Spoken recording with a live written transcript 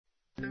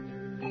The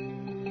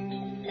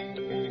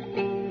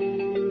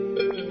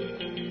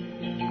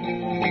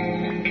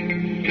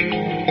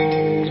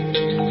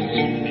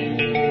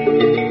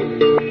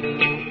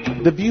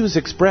views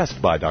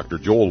expressed by Dr.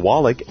 Joel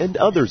Wallach and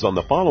others on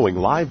the following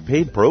live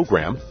paid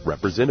program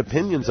represent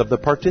opinions of the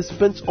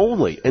participants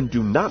only and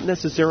do not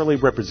necessarily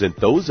represent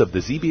those of the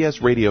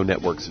ZBS Radio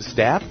Network's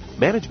staff,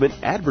 management,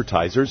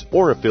 advertisers,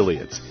 or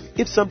affiliates.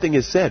 If something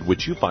is said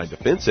which you find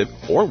offensive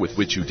or with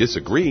which you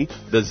disagree,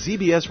 the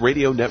ZBS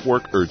Radio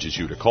Network urges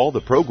you to call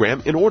the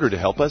program in order to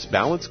help us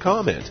balance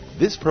comment.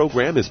 This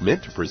program is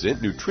meant to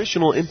present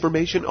nutritional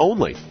information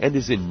only and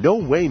is in no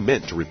way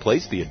meant to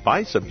replace the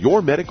advice of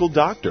your medical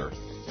doctor.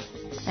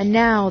 And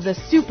now, the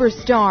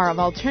superstar of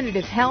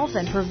alternative health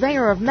and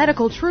purveyor of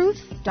medical truth,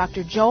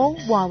 Dr. Joel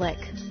Wallach.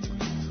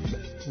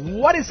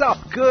 What is up?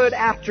 Good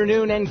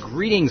afternoon and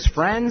greetings,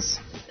 friends.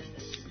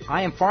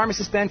 I am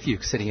pharmacist Ben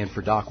Fuchs, sitting in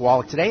for Doc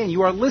Wallach today, and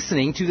you are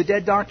listening to the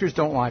Dead Doctors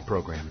Don't Lie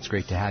program. It's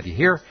great to have you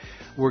here.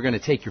 We're going to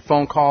take your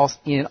phone calls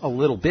in a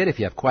little bit if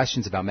you have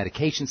questions about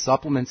medication,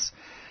 supplements,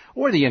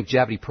 or the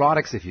longevity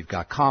products. If you've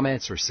got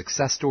comments or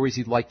success stories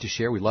you'd like to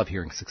share, we love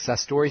hearing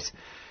success stories.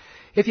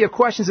 If you have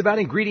questions about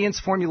ingredients,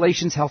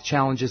 formulations, health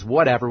challenges,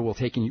 whatever,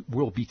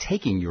 we'll be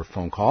taking your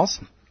phone calls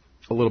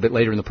a little bit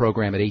later in the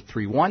program at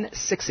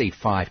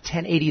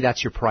 831-685-1080.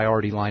 That's your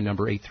priority line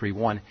number,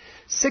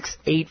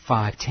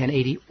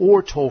 831-685-1080,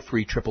 or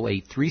toll-free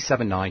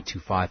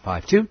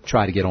 888-379-2552.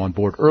 Try to get on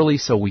board early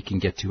so we can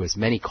get to as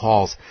many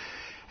calls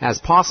as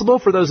possible.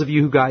 For those of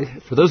you who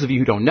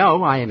don't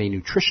know, I am a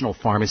nutritional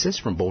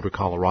pharmacist from Boulder,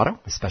 Colorado.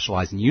 I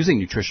specialize in using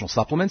nutritional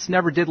supplements.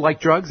 Never did like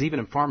drugs. Even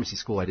in pharmacy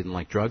school, I didn't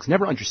like drugs.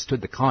 Never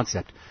understood the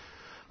concept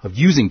of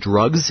using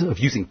drugs, of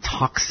using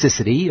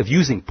toxicity, of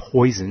using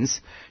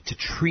poisons to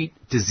treat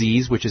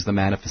disease, which is the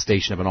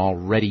manifestation of an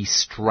already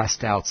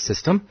stressed out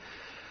system.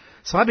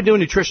 So I've been doing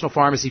nutritional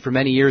pharmacy for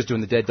many years,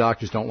 doing the Dead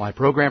Doctors Don't Lie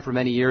program for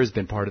many years,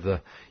 been part of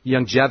the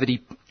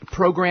longevity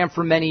program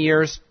for many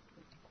years.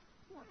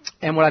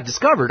 And what I've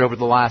discovered over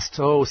the last,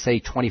 say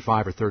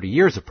 25 or 30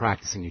 years of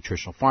practicing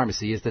nutritional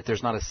pharmacy is that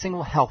there's not a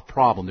single health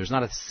problem, there's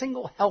not a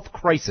single health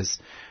crisis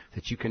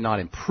that you cannot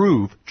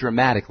improve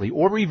dramatically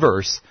or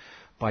reverse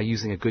by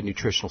using a good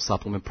nutritional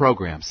supplement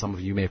program. Some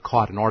of you may have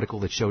caught an article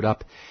that showed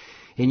up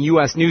in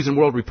U.S. News and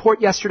World Report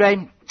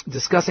yesterday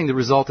discussing the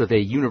result of a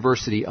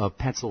University of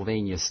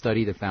Pennsylvania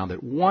study that found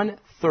that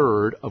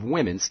 1/3 of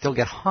women still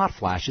get hot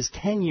flashes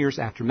 10 years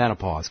after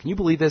menopause. Can you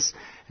believe this?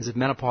 As if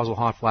menopausal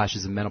hot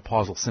flashes and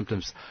menopausal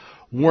symptoms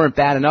weren't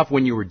bad enough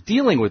when you were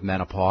dealing with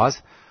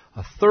menopause.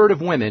 1/3 of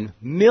women,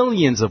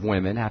 millions of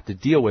women, have to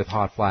deal with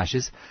hot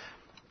flashes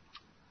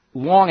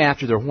long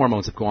after their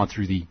hormones have gone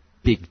through the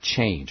big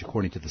change.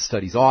 According to the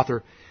study's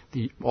authors,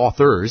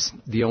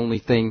 the only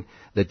thing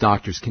that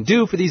doctors can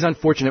do for these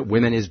unfortunate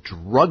women is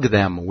drug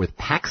them with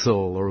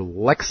Paxil or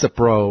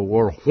Lexapro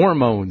or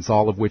hormones,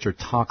 all of which are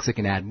toxic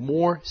and add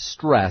more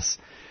stress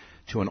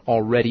to an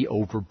already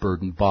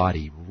overburdened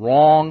body.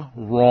 Wrong,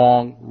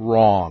 wrong,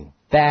 wrong.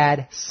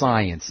 Bad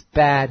science,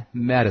 bad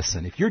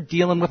medicine. If you're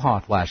dealing with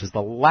hot flashes,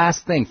 the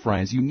last thing,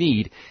 friends, you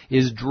need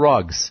is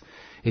drugs.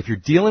 If you're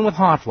dealing with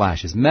hot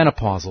flashes,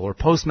 menopausal or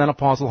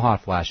postmenopausal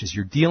hot flashes,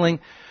 you're dealing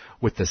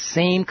with the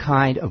same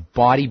kind of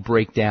body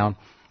breakdown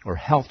or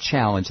health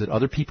challenge that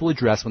other people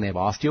address when they have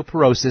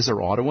osteoporosis or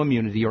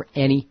autoimmunity or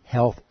any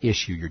health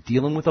issue. You're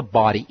dealing with a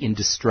body in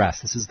distress.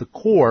 This is the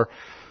core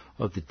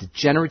of the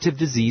degenerative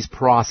disease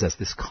process.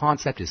 This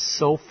concept is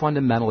so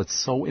fundamental, it's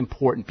so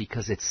important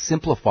because it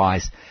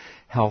simplifies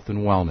health and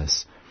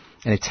wellness.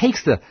 And it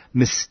takes the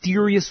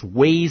mysterious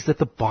ways that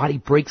the body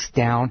breaks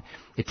down,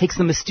 it takes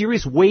the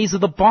mysterious ways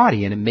of the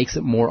body and it makes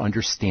it more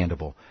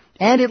understandable.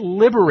 And it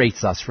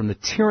liberates us from the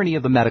tyranny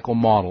of the medical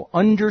model.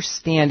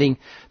 Understanding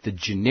the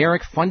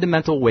generic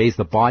fundamental ways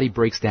the body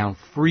breaks down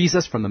frees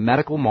us from the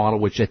medical model,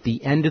 which at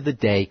the end of the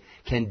day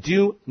can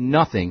do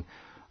nothing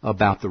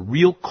about the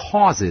real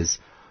causes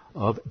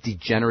of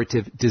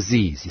degenerative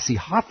disease. You see,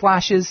 hot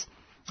flashes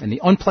and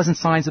the unpleasant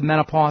signs of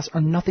menopause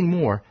are nothing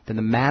more than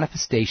the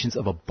manifestations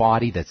of a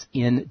body that's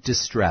in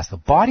distress, a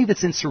body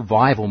that's in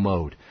survival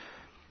mode.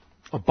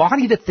 A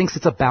body that thinks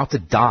it's about to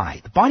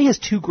die. The body has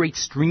two great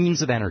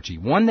streams of energy.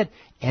 One that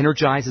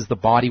energizes the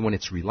body when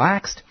it's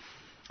relaxed.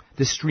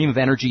 This stream of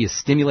energy is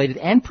stimulated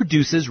and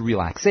produces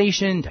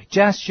relaxation,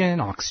 digestion,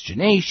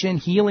 oxygenation,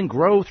 healing,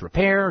 growth,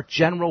 repair,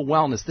 general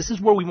wellness. This is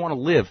where we want to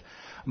live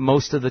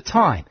most of the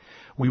time.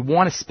 We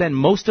want to spend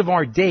most of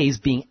our days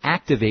being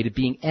activated,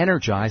 being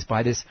energized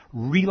by this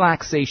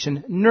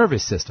relaxation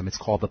nervous system. It's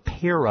called the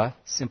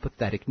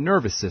parasympathetic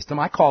nervous system.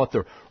 I call it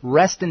the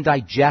rest and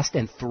digest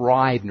and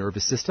thrive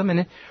nervous system,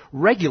 and it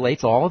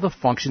regulates all of the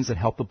functions that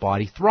help the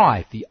body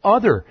thrive. The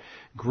other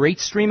great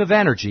stream of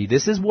energy,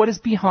 this is what is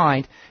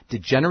behind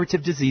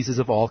degenerative diseases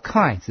of all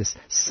kinds, this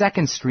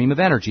second stream of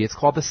energy. It's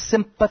called the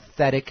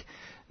sympathetic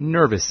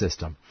nervous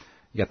system.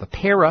 You got the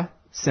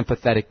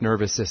parasympathetic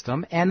nervous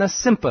system and the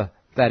sympathetic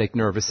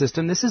nervous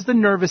system. This is the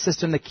nervous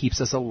system that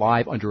keeps us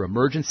alive under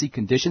emergency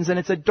conditions, and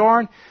it's a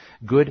darn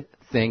good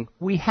thing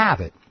we have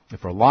it.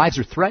 If our lives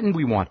are threatened,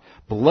 we want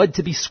blood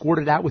to be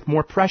squirted out with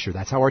more pressure.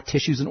 That's how our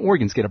tissues and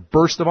organs get a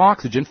burst of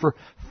oxygen for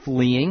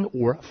fleeing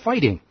or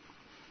fighting.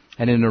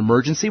 And in an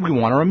emergency, we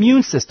want our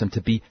immune system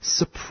to be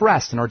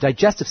suppressed and our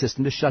digestive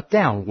system to shut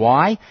down.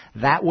 Why?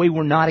 That way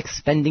we're not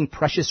expending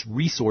precious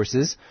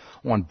resources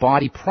on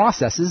body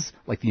processes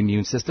like the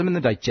immune system and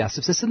the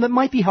digestive system that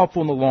might be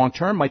helpful in the long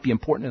term, might be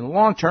important in the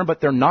long term, but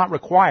they're not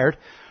required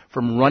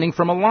from running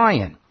from a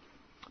lion.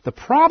 The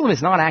problem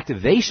is not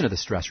activation of the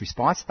stress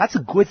response. That's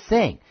a good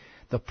thing.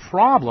 The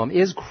problem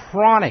is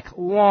chronic,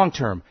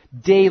 long-term,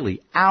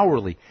 daily,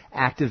 hourly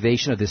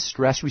activation of this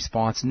stress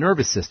response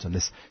nervous system.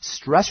 This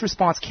stress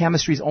response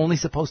chemistry is only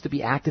supposed to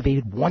be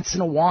activated once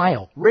in a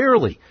while,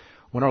 rarely,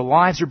 when our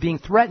lives are being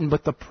threatened.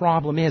 But the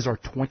problem is our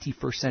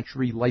 21st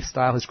century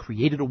lifestyle has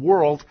created a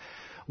world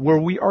where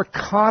we are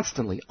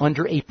constantly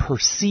under a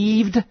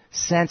perceived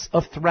sense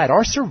of threat.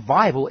 Our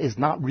survival is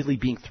not really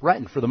being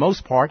threatened for the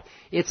most part.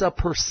 It's a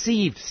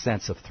perceived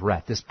sense of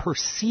threat. This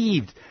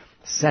perceived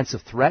sense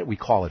of threat, we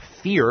call it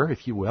fear,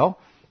 if you will.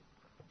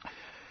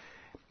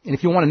 And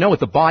if you want to know what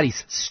the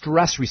body's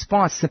stress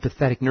response,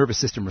 sympathetic nervous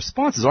system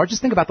responses are,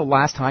 just think about the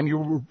last time you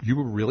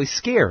were really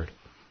scared.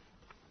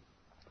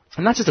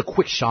 And not just a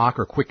quick shock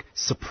or quick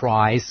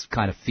surprise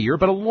kind of fear,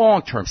 but a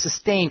long-term,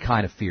 sustained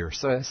kind of fear.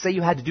 So say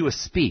you had to do a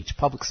speech.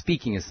 Public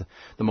speaking is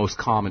the most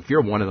common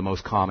fear, one of the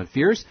most common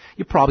fears.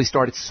 You probably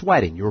started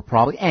sweating. You were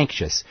probably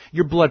anxious.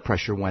 Your blood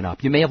pressure went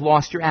up. You may have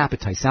lost your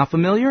appetite. Sound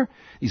familiar?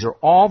 These are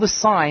all the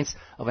signs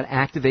of an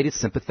activated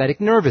sympathetic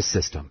nervous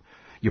system.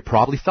 You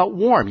probably felt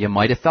warm. You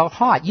might have felt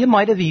hot. You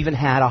might have even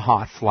had a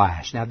hot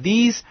flash. Now,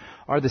 these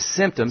are the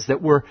symptoms that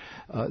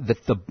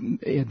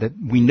that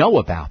we know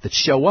about, that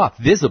show up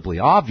visibly,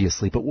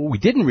 obviously. But what we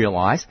didn't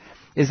realize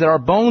is that our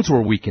bones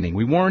were weakening.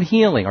 We weren't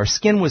healing. Our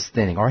skin was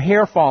thinning. Our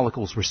hair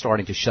follicles were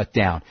starting to shut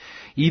down.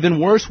 Even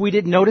worse, we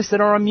didn't notice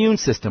that our immune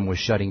system was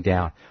shutting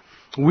down.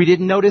 We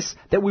didn't notice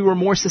that we were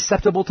more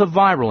susceptible to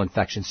viral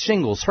infections,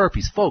 shingles,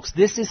 herpes. Folks,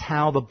 this is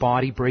how the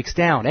body breaks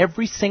down.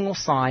 Every single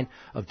sign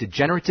of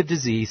degenerative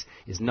disease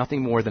is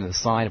nothing more than a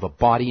sign of a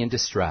body in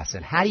distress.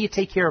 And how do you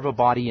take care of a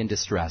body in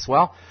distress?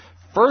 Well,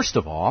 first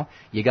of all,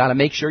 you got to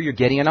make sure you're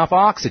getting enough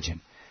oxygen.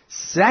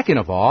 Second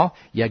of all,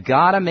 you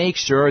got to make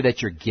sure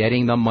that you're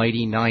getting the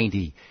mighty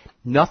 90.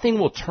 Nothing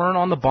will turn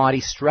on the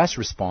body's stress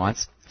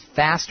response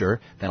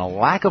faster than a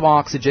lack of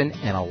oxygen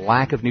and a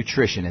lack of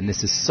nutrition. And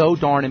this is so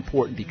darn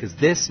important because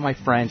this, my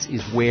friends,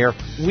 is where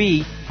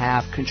we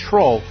have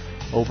control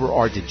over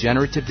our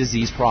degenerative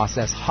disease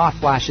process, hot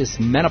flashes,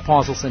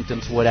 menopausal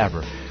symptoms,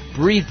 whatever.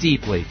 Breathe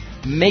deeply.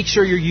 Make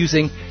sure you're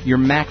using your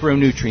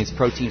macronutrients,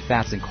 protein,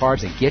 fats, and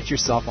carbs, and get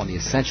yourself on the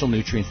essential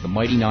nutrients, the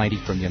Mighty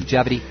 90 from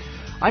Youngevity.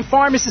 I'm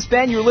Pharmacist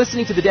Ben. You're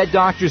listening to the Dead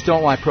Doctors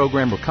Don't Lie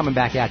program. We're coming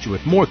back at you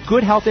with more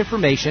good health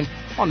information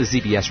on the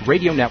ZBS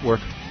Radio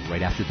Network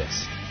right after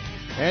this.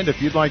 And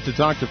if you'd like to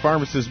talk to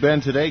Pharmacist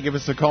Ben today, give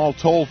us a call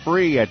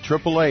toll-free at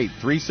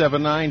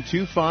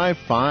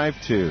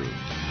 888-379-2552.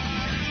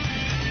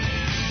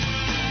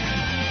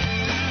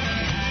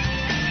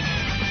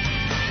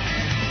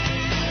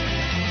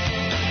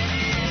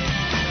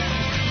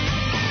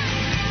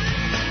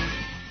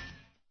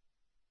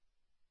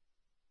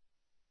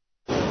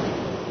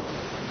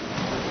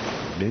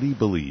 Many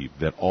believe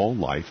that all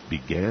life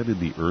began in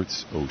the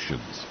Earth's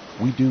oceans.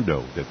 We do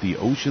know that the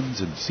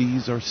oceans and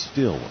seas are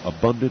still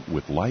abundant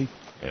with life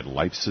and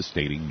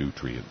life-sustaining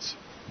nutrients.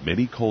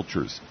 Many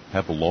cultures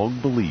have long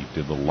believed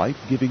in the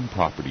life-giving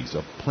properties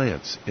of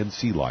plants and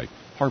sea life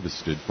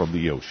harvested from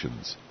the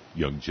oceans.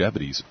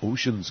 Youngevity's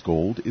Ocean's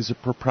Gold is a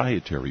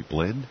proprietary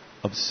blend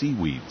of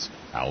seaweeds,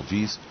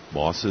 algae,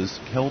 mosses,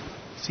 kelp,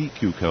 sea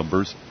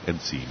cucumbers, and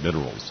sea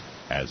minerals,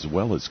 as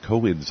well as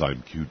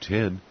coenzyme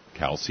Q10,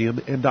 calcium,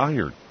 and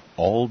iron,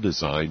 all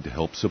designed to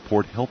help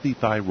support healthy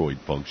thyroid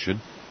function,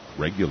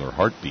 regular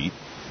heartbeat,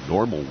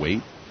 normal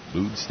weight,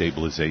 mood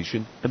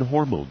stabilization, and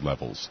hormone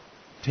levels.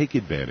 Take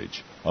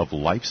advantage of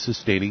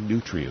life-sustaining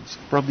nutrients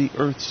from the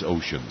Earth's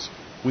oceans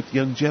with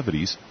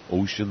Youngevity's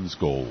Ocean's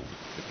Gold.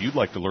 If you'd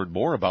like to learn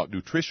more about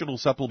nutritional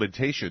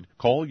supplementation,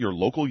 call your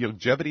local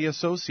Youngevity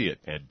associate,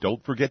 and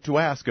don't forget to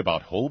ask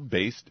about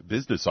home-based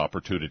business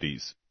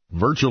opportunities.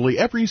 Virtually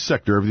every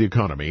sector of the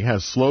economy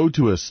has slowed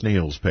to a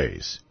snail's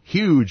pace.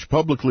 Huge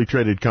publicly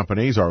traded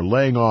companies are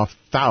laying off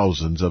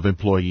thousands of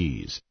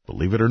employees.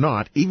 Believe it or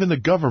not, even the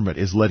government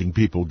is letting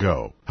people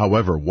go.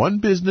 However, one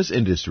business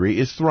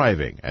industry is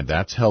thriving, and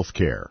that's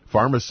healthcare.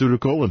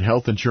 Pharmaceutical and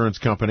health insurance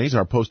companies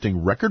are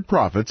posting record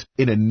profits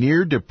in a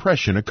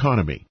near-depression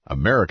economy.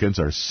 Americans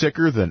are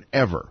sicker than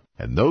ever,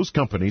 and those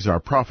companies are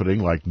profiting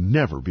like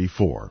never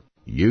before.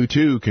 You,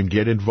 too, can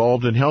get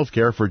involved in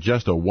healthcare for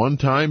just a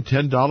one-time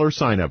 $10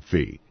 sign-up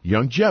fee.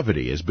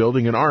 Youngevity is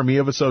building an army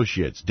of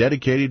associates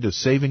dedicated to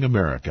saving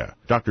America.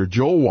 Dr.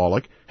 Joel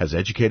Wallach has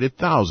educated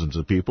thousands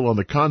of people on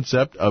the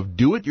concept of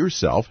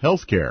do-it-yourself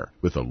healthcare.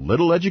 With a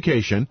little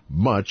education,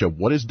 much of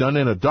what is done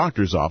in a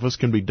doctor's office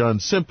can be done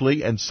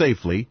simply and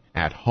safely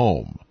at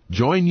home.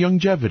 Join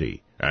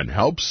Youngevity and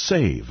help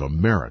save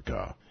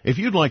America. If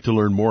you'd like to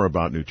learn more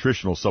about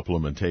nutritional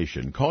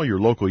supplementation, call your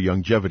local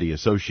Youngevity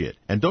associate.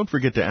 And don't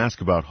forget to ask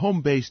about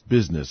home-based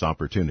business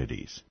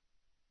opportunities.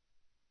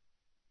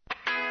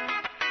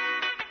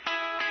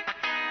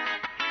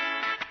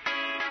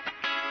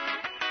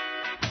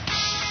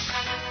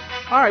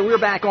 All right, we're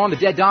back on the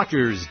Dead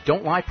Doctors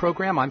Don't Lie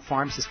program. I'm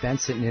Pharmacist Ben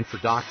sitting in for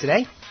Doc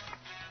today.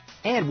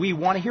 And we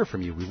want to hear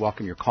from you. We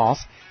welcome your calls.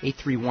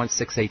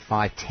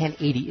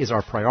 831-685-1080 is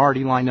our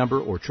priority line number,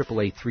 or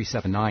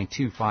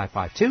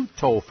 888-379-2552,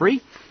 toll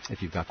free.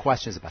 If you've got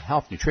questions about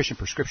health, nutrition,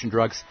 prescription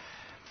drugs,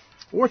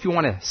 or if you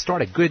want to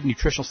start a good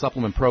nutritional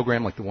supplement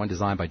program like the one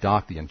designed by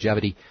Doc, the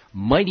Youngevity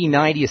Mighty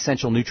 90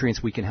 Essential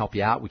Nutrients, we can help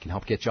you out. We can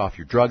help get you off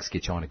your drugs,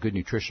 get you on a good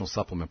nutritional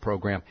supplement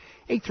program.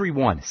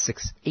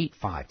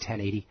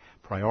 831-685-1080.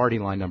 Priority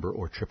line number,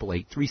 or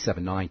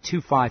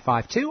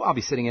 888-379-2552. I'll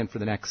be sitting in for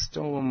the next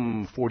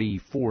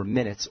 44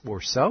 minutes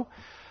or so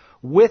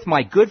with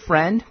my good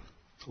friend,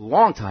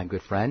 longtime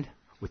good friend,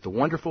 with the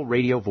wonderful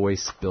radio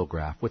voice, Bill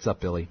Graff. What's up,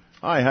 Billy?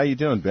 Hi, how you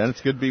doing, Ben?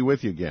 It's good to be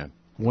with you again.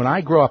 When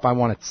I grow up, I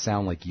want to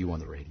sound like you on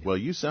the radio. Well,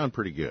 you sound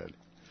pretty good.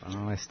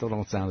 Oh, I still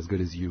don't sound as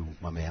good as you,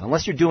 my man.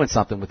 Unless you're doing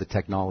something with the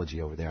technology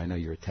over there. I know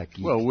you're a tech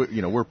geek. Well,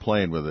 we're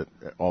playing with it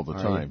all the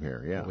time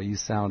here, yeah. Well, you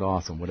sound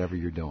awesome, whatever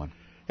you're doing.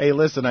 Hey,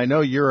 listen, I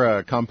know you're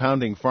a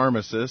compounding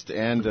pharmacist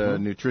and a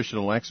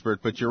nutritional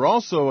expert, but you're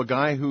also a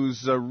guy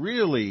who's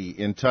really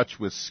in touch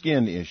with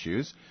skin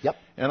issues. Yep.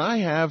 And I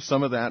have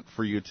some of that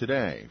for you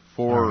today.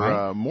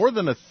 For more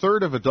than a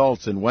third of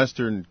adults in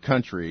Western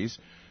countries,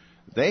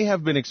 they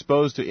have been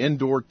exposed to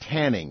indoor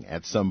tanning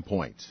at some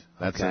point.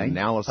 That's an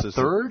analysis.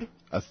 A third?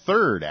 A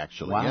third,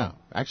 actually, wow. Yeah.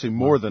 Actually,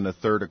 more than a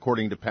third,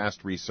 according to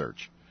past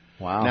research.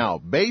 Wow. Now,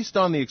 based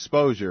on the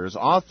exposures,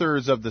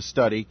 authors of the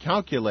study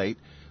calculate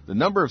the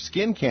number of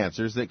skin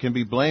cancers that can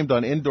be blamed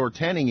on indoor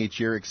tanning each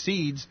year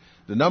exceeds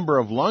the number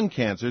of lung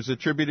cancers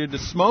attributed to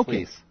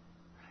smoking. Please.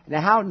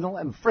 Now,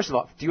 first of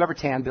all, do you ever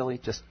tan, Billy?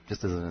 Just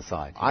as an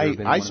aside.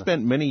 I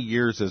spent many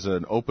years as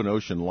an open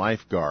ocean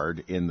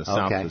lifeguard in the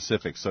South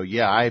Pacific, so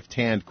yeah, I've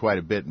tanned quite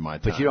a bit in my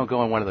time. But you don't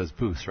go in one of those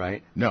booths,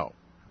 right? No.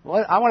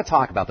 Well, I want to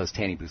talk about those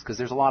tanning booths because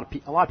there's a lot of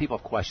people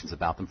have questions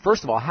about them.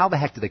 First of all, how the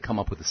heck did they come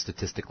up with a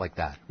statistic like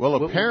that?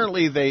 Well,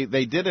 apparently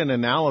they did an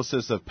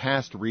analysis of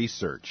past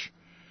research.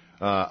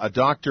 A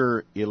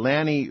Dr.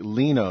 Ilani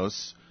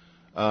Linos,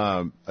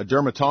 a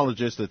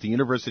dermatologist at the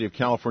University of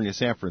California,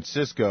 San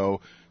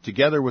Francisco,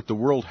 together with the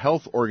World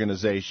Health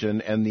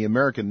Organization and the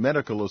American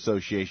Medical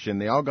Association,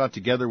 they all got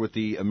together with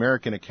the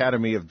American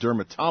Academy of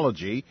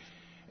Dermatology,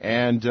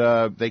 and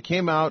they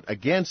came out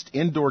against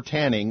indoor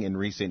tanning in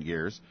recent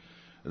years.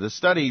 The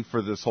study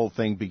for this whole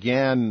thing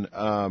began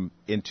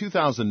in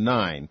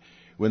 2009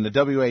 when the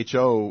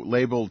WHO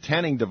labeled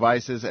tanning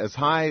devices as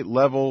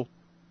high-level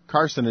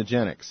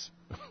carcinogenics.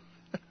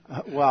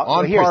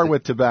 On par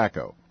with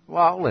tobacco.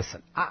 Well,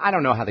 listen, I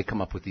don't know how they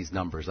come up with these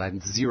numbers. I have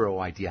zero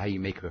idea how you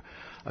make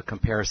a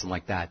comparison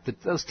like that.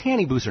 Those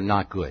tanning booths are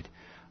not good.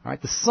 All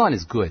right, the sun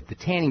is good. The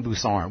tanning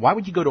booths aren't. Why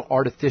would you go to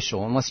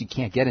artificial unless you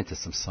can't get into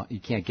some sun? You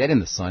can't get in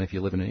the sun if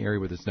you live in an area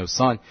where there's no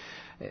sun.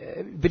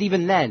 But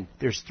even then,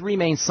 there's three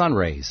main sun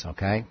rays.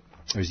 Okay,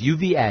 there's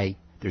UVA,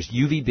 there's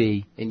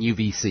UVB, and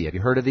UVC. Have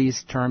you heard of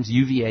these terms?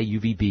 UVA,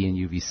 UVB, and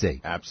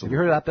UVC. Absolutely. Have you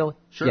heard of that, Billy?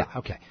 Sure. Yeah,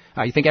 okay.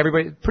 You think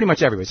pretty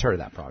much everybody's heard of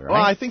that probably, right?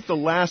 Well, I think the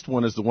last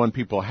one is the one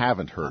people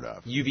haven't heard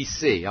of.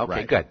 UVC. Okay,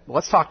 right. Good. Well,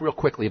 let's talk real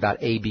quickly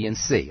about A, B, and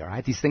C, all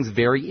right? These things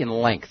vary in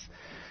length.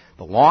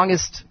 The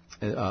longest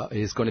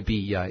is going to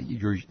be,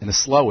 and the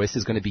slowest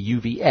is going to be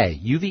UVA.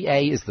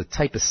 UVA is the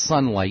type of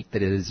sunlight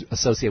that is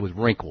associated with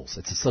wrinkles.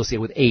 It's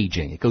associated with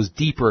aging. It goes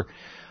deeper.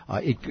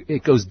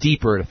 It goes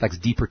deeper. It affects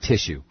deeper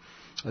tissue.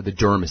 The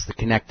dermis, the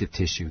connective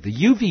tissue. The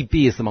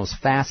UVB is the most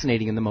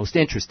fascinating and the most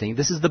interesting.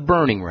 This is the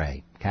burning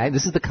ray. Okay,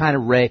 this is the kind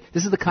of ray.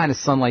 This is the kind of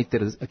sunlight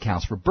that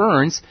accounts for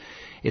burns.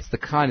 It's the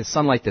kind of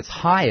sunlight that's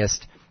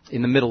highest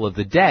in the middle of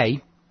the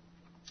day.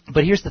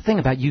 But here's the thing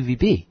about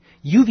UVB.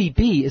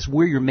 UVB is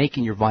where you're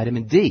making your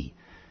vitamin D.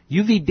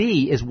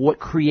 UVB is what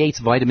creates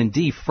vitamin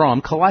D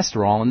from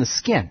cholesterol in the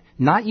skin,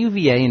 not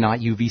UVA and not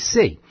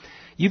UVC.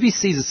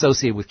 UVC is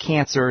associated with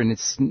cancer, and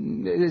it's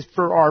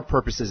for our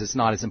purposes, it's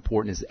not as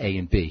important as A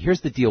and B. Here's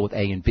the deal with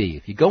A and B.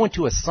 If you go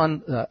into a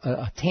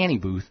tanning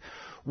booth,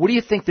 what do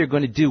you think they're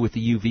going to do with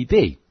the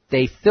UVB?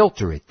 They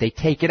filter it. They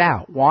take it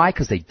out. Why?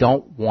 Because they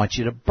don't want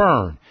you to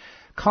burn.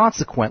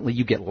 Consequently,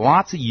 you get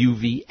lots of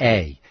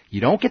UVA.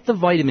 You don't get the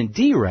vitamin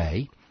D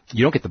ray.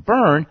 You don't get the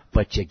burn,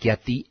 but you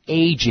get the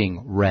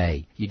aging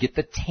ray. You get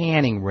the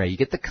tanning ray. You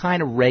get the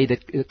kind of ray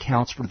that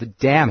accounts for the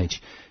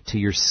damage to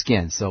your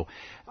skin. So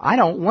I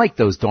don't like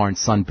those darn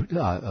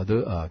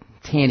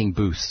tanning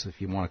booths, if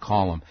you want to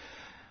call them.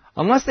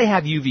 Unless they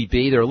have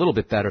UVB, they're a little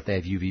bit better if they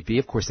have UVB.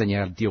 Of course, then you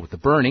have to deal with the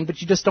burning,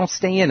 but you just don't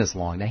stay in as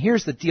long. Now,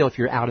 here's the deal if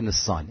you're out in the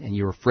sun and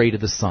you're afraid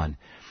of the sun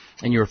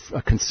and you're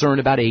concerned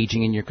about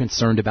aging and you're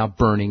concerned about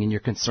burning and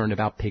you're concerned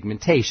about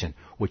pigmentation.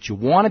 What you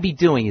want to be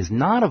doing is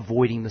not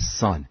avoiding the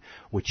sun.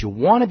 What you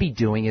want to be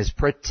doing is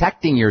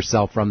protecting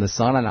yourself from the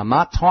sun, and I'm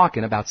not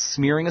talking about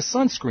smearing a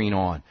sunscreen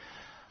on.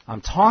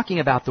 I'm talking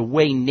about the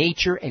way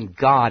nature and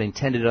God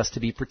intended us to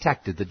be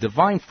protected. The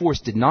divine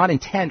force did not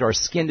intend our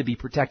skin to be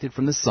protected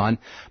from the sun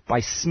by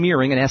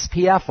smearing an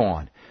SPF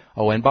on.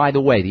 Oh, and by the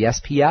way, the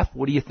SPF,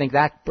 what do you think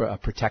that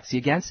protects you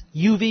against?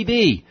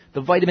 UVB,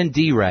 the vitamin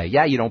D ray.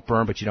 Yeah, you don't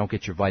burn, but you don't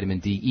get your vitamin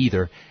D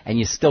either, and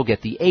you still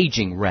get the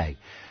aging ray.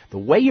 The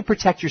way you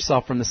protect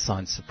yourself from the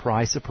sun,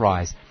 surprise,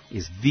 surprise,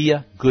 is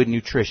via good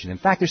nutrition. In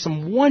fact, there's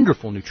some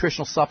wonderful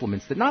nutritional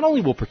supplements that not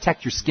only will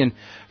protect your skin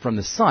from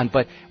the sun,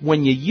 but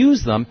when you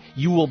use them,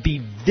 you will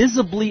be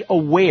visibly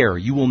aware.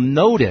 You will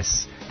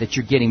notice that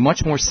you're getting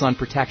much more sun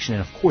protection.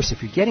 And of course,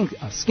 if you're getting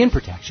skin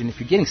protection,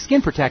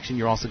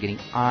 you're also getting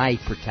eye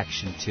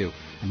protection too.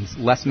 It means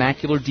less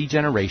macular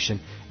degeneration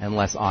and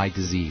less eye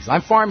disease.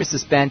 I'm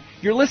Pharmacist Ben.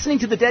 You're listening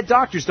to the Dead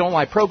Doctors Don't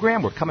Lie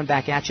program. We're coming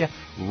back at you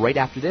right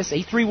after this.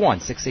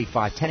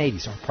 831-685-1080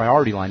 is our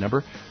priority line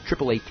number.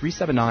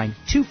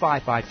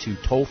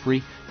 888-379-2552, toll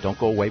free. Don't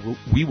go away.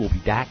 We will be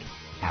back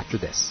after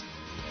this.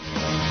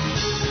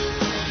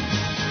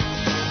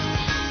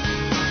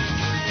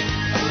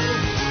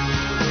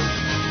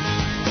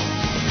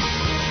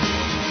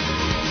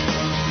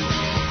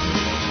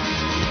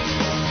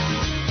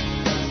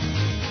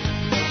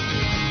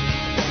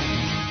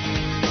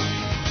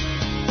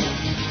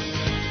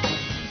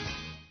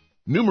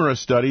 Numerous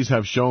studies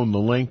have shown the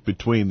link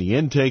between the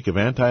intake of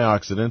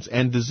antioxidants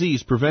and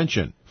disease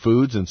prevention.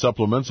 Foods and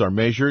supplements are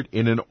measured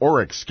in an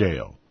ORAC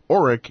scale.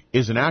 ORAC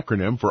is an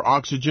acronym for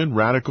Oxygen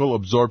Radical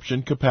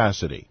Absorption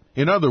Capacity.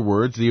 In other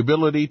words, the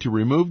ability to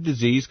remove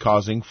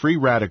disease-causing free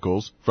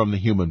radicals from the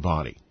human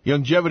body.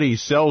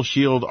 Youngevity's Cell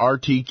Shield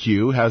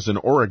RTQ has an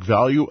ORAC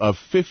value of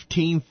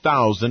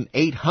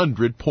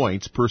 15,800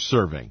 points per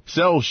serving.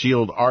 Cell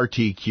Shield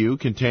RTQ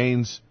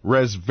contains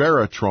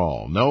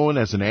resveratrol, known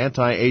as an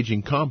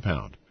anti-aging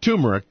compound.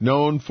 Turmeric,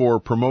 known for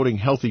promoting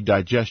healthy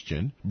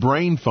digestion,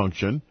 brain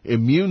function,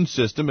 immune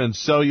system, and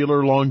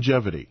cellular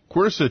longevity.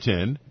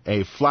 Quercetin,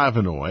 a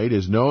flavonoid,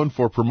 is known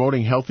for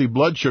promoting healthy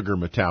blood sugar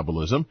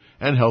metabolism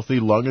and healthy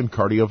lung and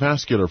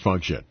cardiovascular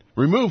function.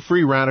 Remove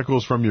free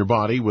radicals from your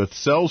body with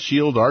Cell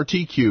Shield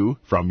RTQ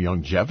from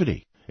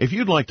Youngevity. If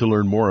you'd like to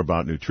learn more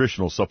about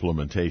nutritional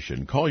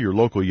supplementation, call your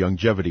local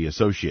Youngevity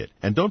associate.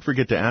 And don't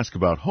forget to ask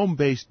about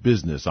home-based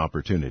business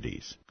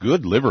opportunities.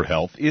 Good liver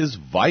health is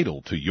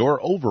vital to your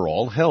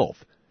overall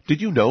health. Did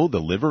you know the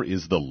liver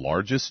is the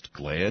largest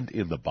gland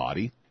in the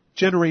body?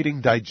 Generating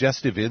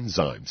digestive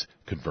enzymes,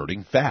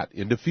 converting fat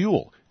into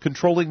fuel,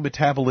 controlling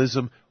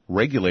metabolism,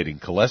 regulating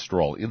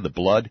cholesterol in the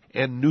blood,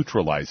 and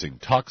neutralizing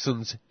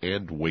toxins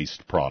and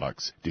waste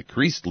products.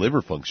 Decreased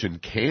liver function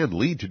can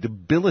lead to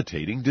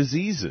debilitating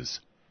diseases.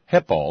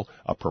 Hepal,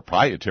 a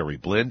proprietary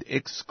blend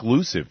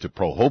exclusive to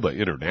Prohoba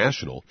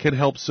International, can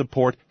help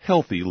support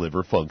healthy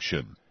liver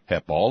function.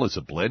 Hepal is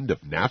a blend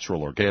of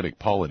natural organic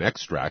pollen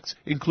extracts,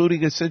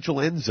 including essential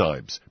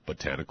enzymes,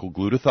 botanical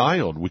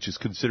glutathione, which is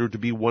considered to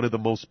be one of the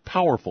most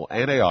powerful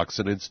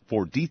antioxidants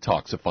for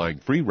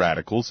detoxifying free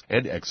radicals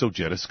and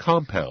exogenous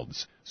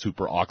compounds,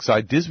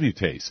 superoxide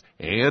dismutase,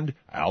 and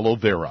aloe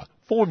vera,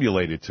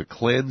 formulated to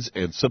cleanse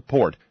and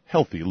support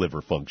healthy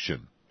liver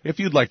function. If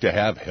you'd like to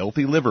have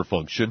healthy liver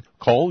function,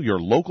 call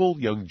your local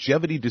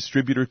Youngevity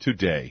distributor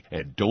today,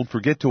 and don't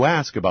forget to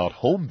ask about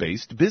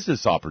home-based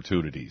business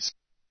opportunities.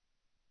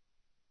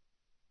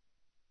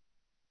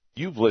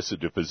 You've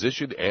listened to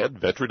physician and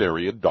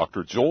veterinarian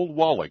Dr. Joel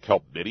Wallach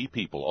help many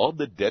people on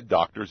the Dead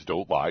Doctors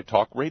Don't Lie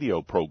talk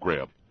radio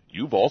program.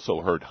 You've also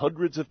heard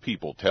hundreds of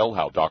people tell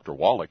how Dr.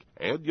 Wallach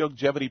and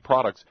Youngevity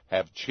products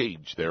have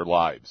changed their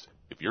lives.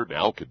 If you're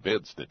now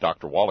convinced that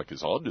Dr. Wallach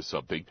is onto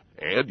something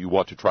and you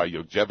want to try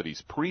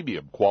Youngevity's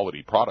premium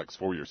quality products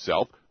for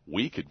yourself,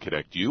 we can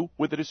connect you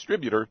with a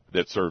distributor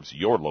that serves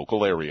your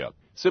local area.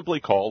 Simply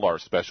call our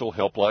special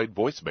helpline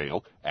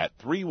voicemail at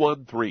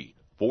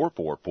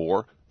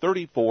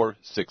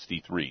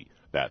 313-444-3463.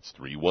 That's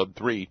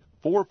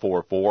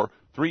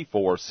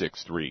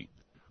 313-444-3463.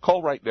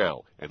 Call right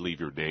now and leave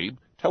your name,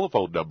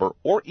 telephone number,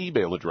 or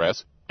email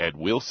address, and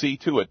we'll see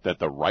to it that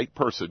the right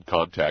person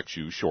contacts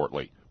you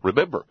shortly.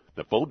 Remember,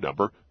 the phone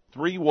number,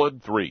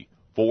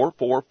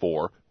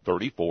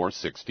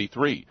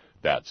 313-444-3463.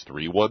 That's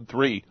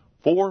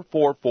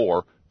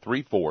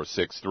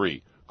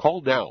 313-444-3463.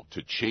 Call now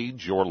to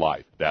change your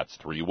life. That's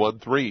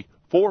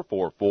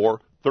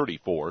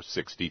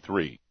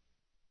 313-444-3463.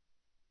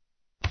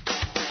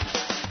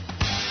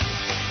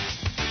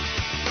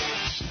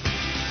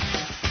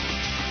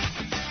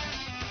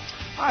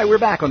 Hi, we're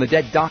back on the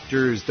Dead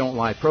Doctors Don't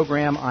Lie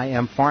program. I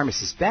am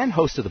Pharmacist Ben,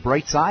 host of The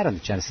Bright Side on the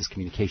Genesis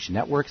Communication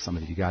Network. Some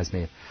of you guys may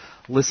have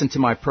listened to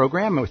my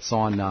program. It's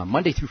on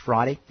Monday through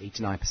Friday, 8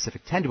 to 9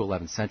 Pacific, 10 to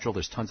 11 Central.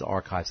 There's tons of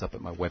archives up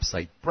at my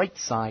website,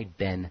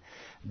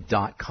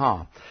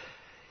 brightsideben.com.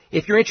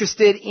 If you're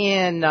interested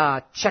in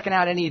checking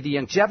out any of the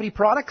Youngevity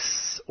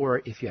products,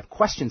 or if you have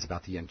questions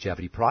about the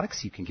Youngevity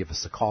products, you can give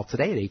us a call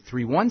today at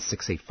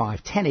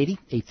 831-685-1080,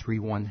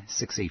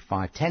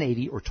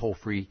 831-685-1080, or toll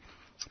free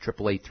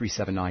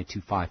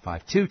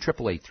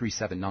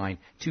 888-379-2552,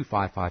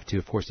 888-379-2552.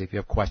 Of course, if you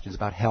have questions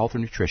about health or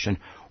nutrition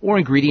or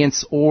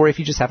ingredients, or if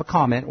you just have a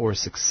comment or a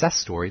success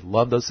story,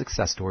 love those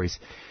success stories,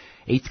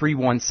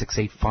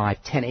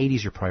 831-685-1080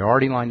 is your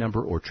priority line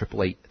number, or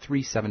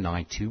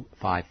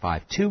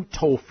 888-379-2552,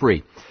 toll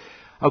free.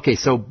 Okay,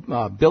 so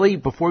Billy,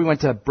 before we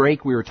went to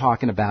break, we were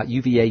talking about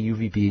UVA,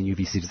 UVB, and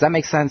UVC. Does that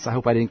make sense? I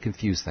hope I didn't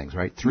confuse things,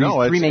 right? Three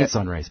main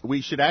sun rays.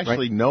 We should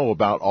actually know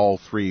about all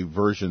three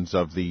versions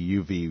of the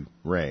UV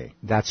ray.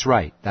 That's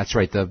right. That's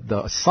right.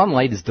 The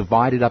sunlight is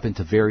divided up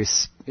into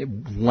various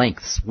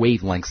lengths,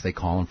 wavelengths they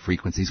call them,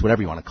 frequencies,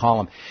 whatever you want to call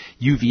them.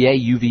 UVA,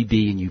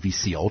 UVB, and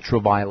UVC,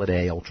 ultraviolet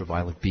A,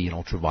 ultraviolet B, and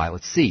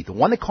ultraviolet C. The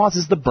one that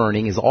causes the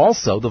burning is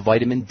also the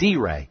vitamin D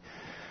ray.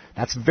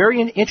 That's a very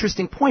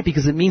interesting point,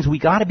 because it means we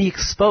got to be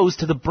exposed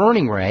to the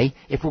burning ray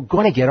if we're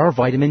going to get our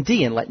vitamin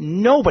D. And let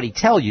nobody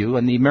tell you,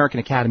 and the American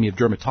Academy of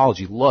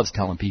Dermatology loves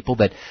telling people,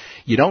 that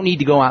you don't need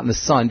to go out in the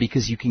sun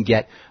because you can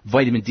get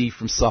vitamin D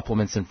from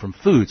supplements and from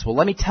foods. Well,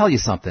 let me tell you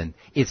something.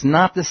 It's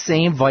not the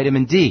same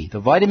vitamin D. The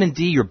vitamin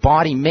D your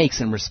body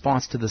makes in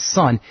response to the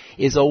sun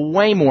is a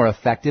way more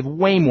effective,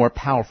 way more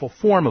powerful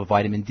form of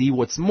vitamin D.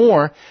 What's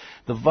more,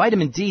 the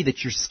vitamin D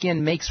that your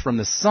skin makes from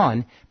the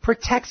sun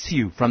protects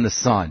you from the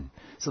sun.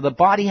 So the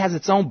body has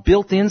its own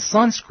built-in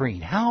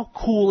sunscreen. How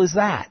cool is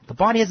that? The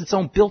body has its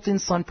own built-in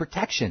sun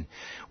protection.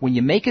 When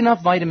you make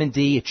enough vitamin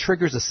D, it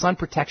triggers a sun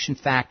protection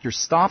factor,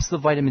 stops the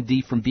vitamin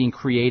D from being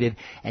created,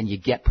 and you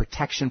get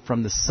protection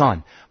from the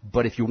sun.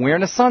 But if you're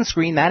wearing a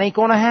sunscreen, that ain't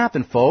going to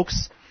happen,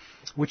 folks.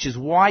 Which is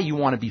why you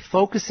want to be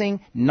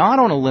focusing not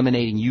on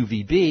eliminating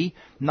UVB,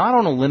 not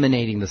on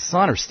eliminating the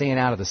sun or staying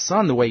out of the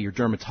sun the way your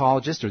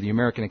dermatologist or the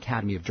American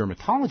Academy of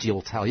Dermatology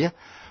will tell you.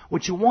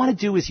 What you want to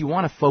do is you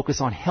want to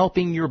focus on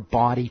helping your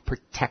body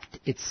protect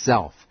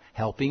itself,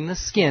 helping the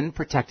skin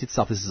protect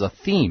itself. This is a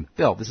theme,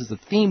 Bill. This is a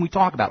theme we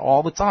talk about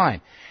all the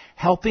time.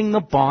 Helping the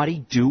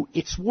body do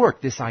its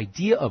work. This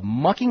idea of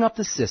mucking up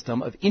the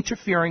system, of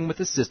interfering with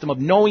the system, of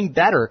knowing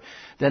better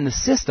than the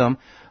system,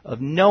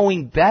 of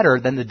knowing better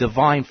than the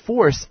divine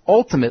force,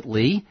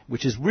 ultimately,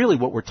 which is really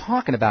what we're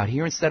talking about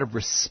here, instead of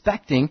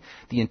respecting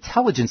the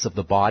intelligence of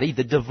the body,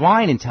 the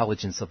divine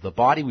intelligence of the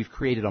body, we've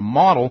created a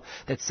model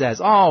that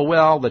says, oh,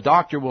 well, the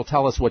doctor will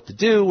tell us what to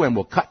do, and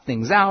we'll cut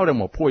things out, and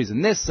we'll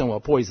poison this, and we'll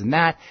poison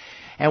that,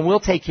 and we'll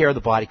take care of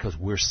the body because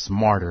we're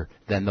smarter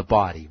than the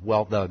body.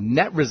 Well, the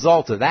net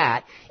result of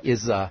that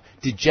is a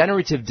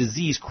degenerative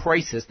disease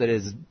crisis that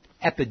is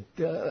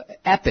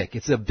epic.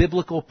 It's of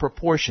biblical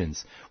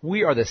proportions.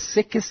 We are the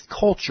sickest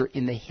culture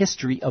in the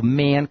history of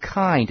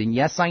mankind. And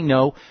yes, I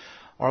know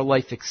our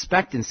life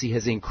expectancy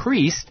has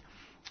increased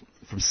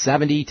from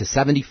 70 to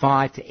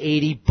 75 to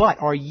 80, but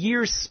our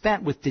years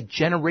spent with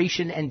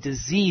degeneration and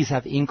disease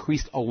have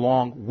increased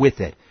along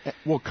with it.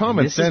 Well,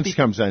 common sense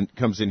comes in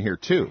here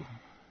too.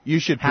 You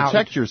should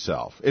protect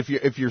yourself. If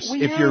you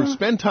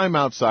spend time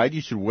outside,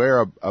 you should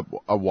wear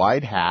a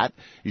wide hat.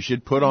 You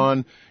should put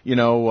on,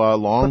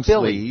 long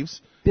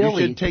sleeves.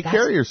 Billy, you should take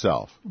care of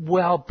yourself.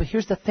 Well, but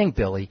here's the thing,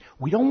 Billy.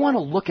 We don't want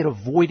to look at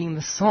avoiding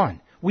the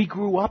sun. We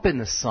grew up in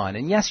the sun,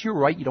 and yes, you're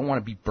right. You don't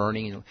want to be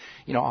burning,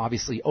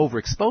 obviously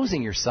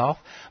overexposing yourself,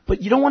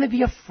 but you don't want to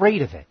be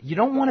afraid of it. You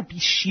don't want to be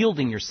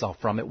shielding yourself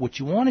from it. What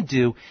you want to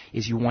do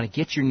is you want to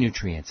get your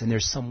nutrients, and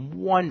there's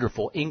some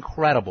wonderful,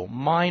 incredible,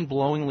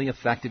 mind-blowingly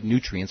effective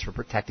nutrients for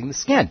protecting the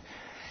skin.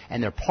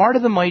 And they're part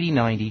of the Mighty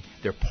 90.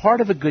 They're part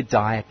of a good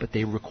diet, but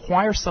they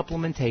require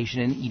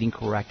supplementation and eating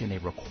correct, and they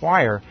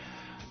require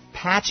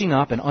patching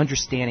up and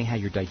understanding how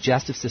your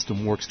digestive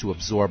system works to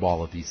absorb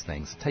all of these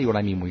things. I'll tell you what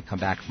I mean when we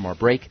come back from our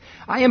break.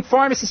 I am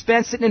Pharmacist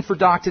Ben, sitting in for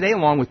Doc today,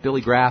 along with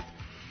Billy Graff.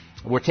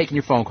 We're taking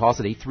your phone calls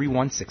at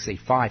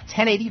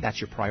 831-685-1080. That's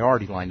your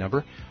priority line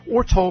number.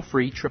 Or toll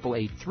free,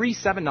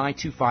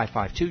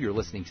 888-379-2552. You're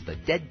listening to the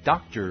Dead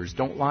Doctors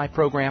Don't Lie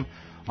program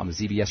on the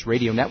ZBS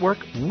Radio Network.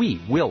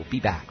 We will be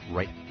back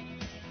right now.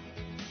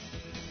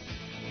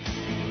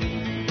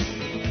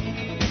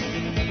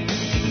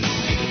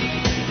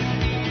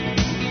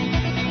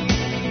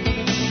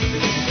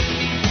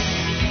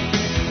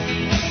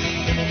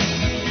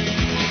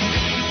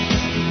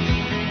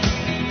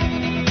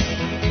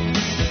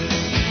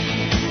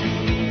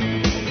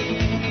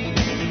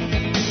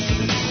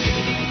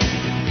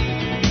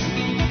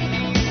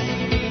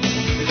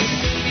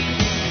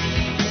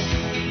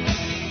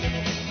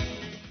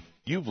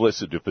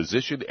 Listen to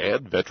physician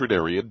and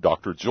veterinarian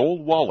Dr.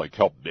 Joel Wallach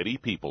help many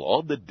people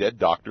on the Dead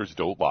Doctors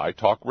Don't Lie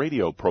talk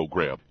radio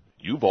program.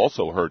 You've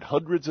also heard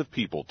hundreds of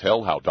people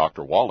tell how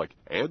Dr. Wallach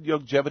and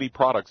Youngevity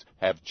products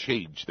have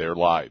changed their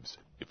lives.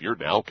 If you're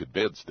now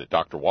convinced that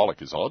Dr.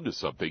 Wallach is onto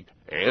something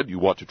and you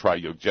want to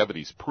try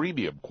Youngevity's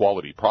premium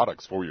quality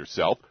products for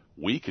yourself,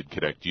 we can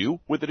connect you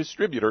with a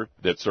distributor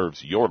that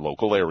serves your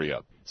local area.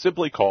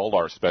 Simply call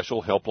our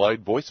special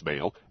helpline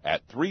voicemail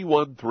at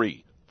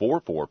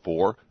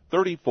 313-444-3463.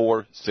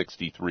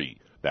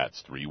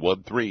 That's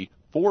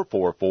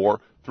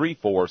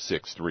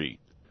 313-444-3463.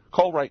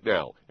 Call right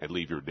now and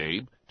leave your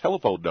name,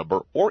 telephone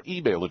number, or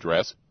email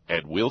address,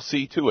 and we'll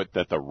see to it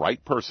that the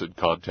right person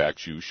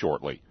contacts you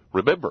shortly.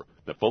 Remember,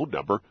 the the phone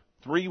number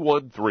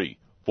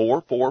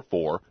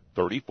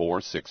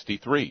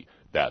 313-444-3463.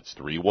 That's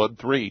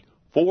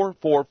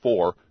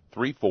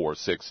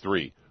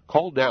 313-444-3463.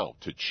 Call now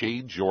to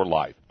change your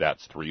life.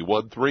 That's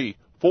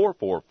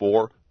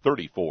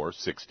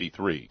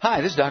 313-444-3463.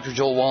 Hi, this is Dr.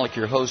 Joel Wallach,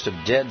 your host of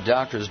Dead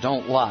Doctors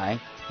Don't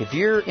Lie. If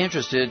you're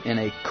interested in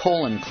a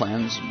colon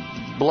cleanse,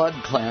 blood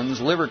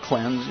cleanse, liver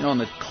cleanse, in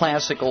the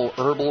classical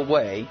herbal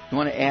way, you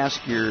want to ask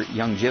your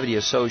Youngevity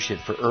associate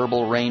for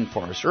Herbal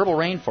Rainforest. Herbal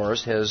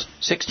Rainforest has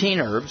 16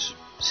 herbs,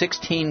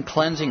 16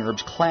 cleansing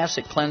herbs,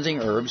 classic cleansing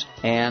herbs,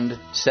 and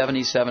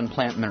 77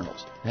 plant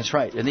minerals. That's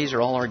right, and these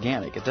are all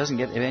organic. It doesn't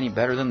get any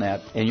better than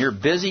that. In your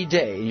busy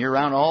day, and you're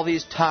around all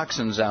these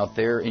toxins out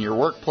there, in your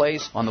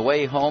workplace, on the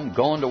way home,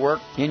 going to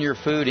work, in your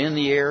food, in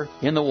the air,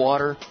 in the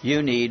water,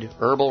 you need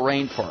Herbal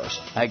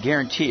Rainforest. I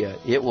guarantee you,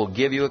 it will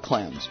give you a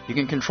cleanse. You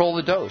can control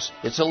the dose.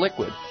 It's a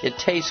liquid. It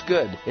tastes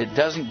good. It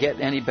doesn't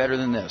get any better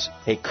than this.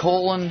 A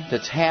colon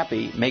that's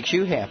happy makes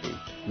you happy.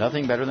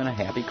 Nothing better than a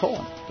happy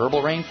colon.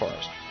 Herbal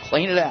Rainforest.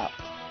 Clean it out.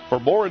 For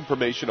more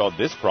information on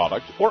this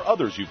product or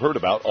others you've heard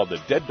about on the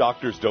Dead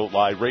Doctors Don't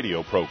Lie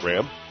radio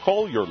program,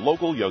 call your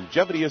local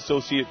Youngevity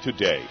associate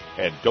today.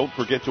 And don't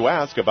forget to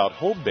ask about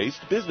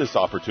home-based business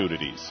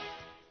opportunities.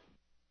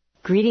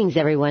 Greetings,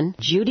 everyone.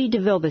 Judy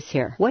DeVilbus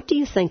here. What do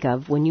you think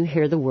of when you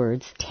hear the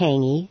words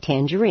tangy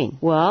tangerine?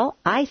 Well,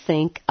 I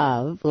think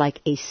of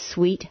like a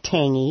sweet,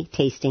 tangy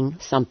tasting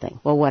something.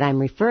 Well, what I'm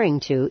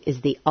referring to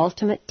is the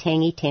Ultimate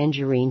Tangy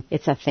Tangerine.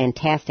 It's a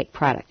fantastic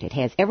product. It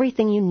has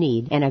everything you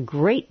need, and a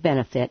great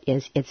benefit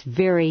is it's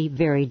very,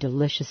 very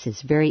delicious.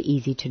 It's very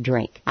easy to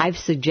drink. I've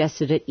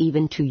suggested it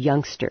even to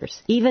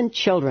youngsters. Even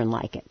children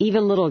like it.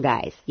 Even little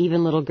guys.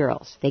 Even little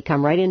girls. They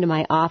come right into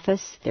my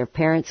office. Their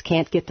parents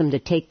can't get them to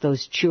take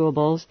those chewables,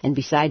 and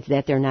besides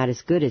that, they're not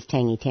as good as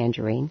Tangy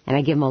Tangerine. And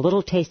I give them a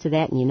little taste of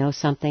that, and you know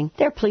something?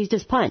 They're pleased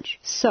as punch.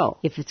 So,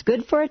 if it's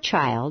good for a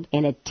child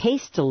and it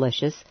tastes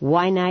delicious,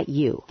 why not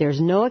you? There's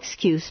no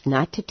excuse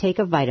not to take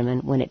a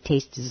vitamin when it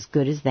tastes as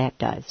good as that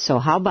does. So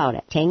how about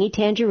it? Tangy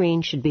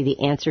Tangerine should be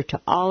the answer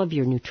to all of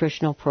your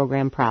nutritional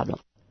program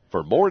problems.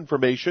 For more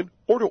information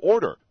or to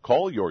order,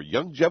 call your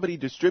Youngevity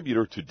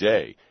distributor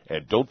today.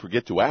 And don't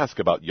forget to ask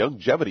about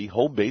Youngevity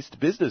home-based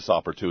business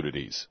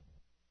opportunities.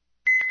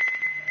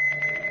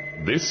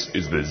 This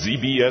is the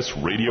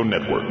ZBS Radio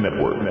Network.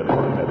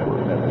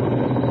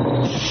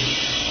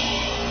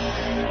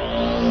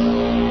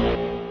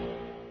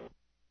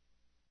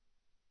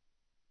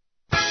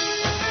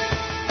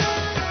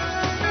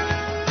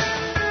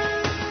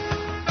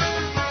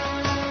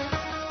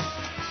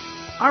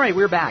 All right,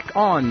 we're back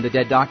on the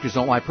Dead Doctors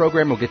Don't Lie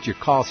program. We'll get to your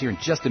calls here in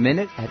just a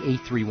minute at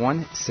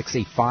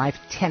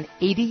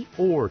 831-685-1080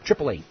 or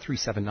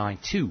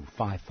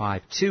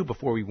 888-379-2552.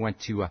 Before we went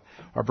to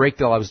our break,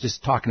 Bill, I was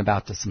just talking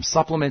about some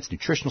supplements,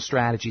 nutritional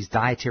strategies,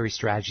 dietary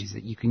strategies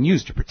that you can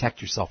use to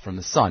protect yourself from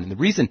the sun. And the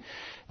reason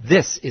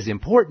this is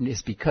important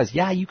is because,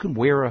 you can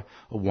wear a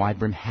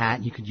wide-brim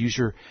hat. You could use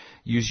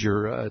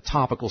your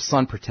topical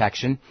sun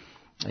protection.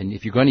 And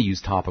if you're going to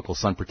use topical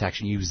sun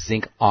protection, use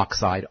zinc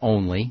oxide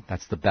only.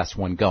 That's the best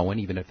one going.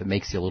 Even if it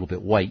makes you a little bit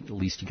white, at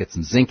least you get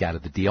some zinc out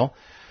of the deal.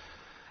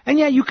 And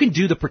you can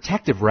do the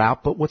protective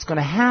route, but what's going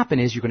to happen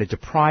is you're going to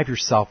deprive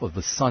yourself of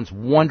the sun's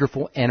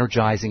wonderful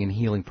energizing and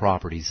healing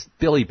properties.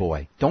 Billy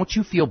boy, don't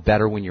you feel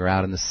better when you're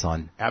out in the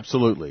sun?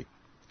 Absolutely.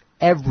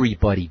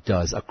 Everybody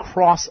does,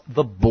 across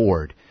the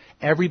board.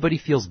 Everybody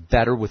feels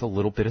better with a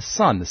little bit of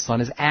sun. The sun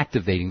is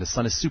activating. The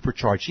sun is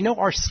supercharged. You know,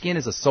 our skin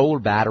is a solar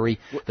battery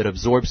that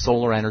absorbs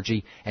solar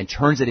energy and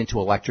turns it into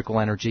electrical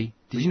energy.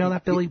 Did you know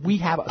that, Billy? We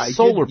have a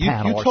solar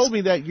panel. You told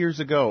me that years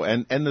ago.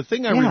 And the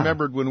thing I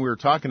remembered when we were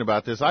talking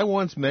about this, I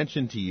once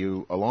mentioned to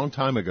you a long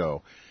time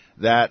ago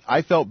that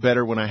I felt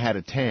better when I had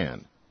a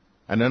tan.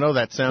 And I know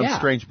that sounds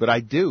strange, but I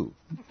do.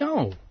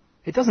 No,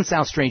 it doesn't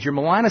sound strange. Your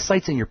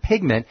melanocytes and your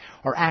pigment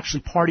are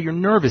actually part of your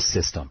nervous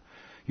system.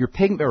 Your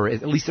pigment, or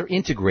at least they're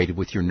integrated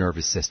with your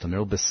nervous system. They're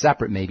a little bit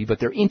separate maybe, but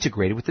they're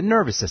integrated with the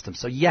nervous system.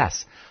 So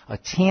yes, a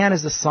tan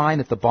is a sign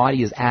that the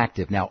body is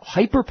active. Now,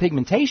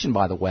 hyperpigmentation,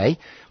 by the way,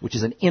 which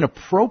is an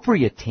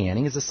inappropriate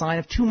tanning, is a sign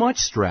of too much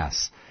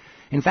stress.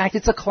 In fact,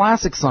 it's a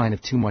classic sign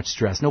of too much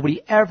stress.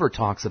 Nobody ever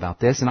talks about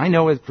this, and I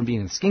know it from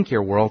being in the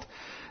skincare world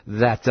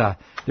that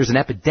there's an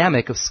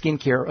epidemic of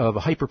skincare, of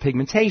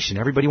hyperpigmentation.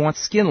 Everybody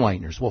wants skin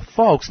lighteners. Well,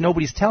 folks,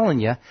 nobody's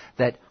telling you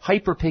that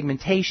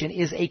hyperpigmentation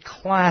is a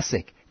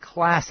classic,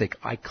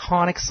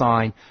 iconic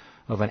sign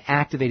of an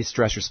activated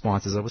stress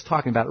response, as I was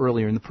talking about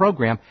earlier in the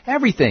program.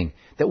 Everything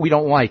that we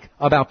don't like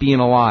about being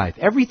alive,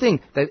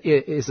 everything that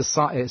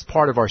is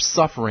part of our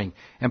suffering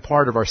and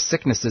part of our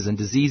sicknesses and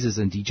diseases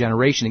and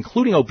degeneration,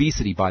 including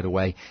obesity, by the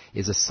way,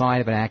 is a sign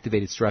of an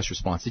activated stress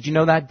response. Did you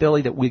know that,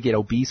 Billy, that we get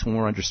obese when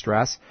we're under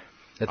stress?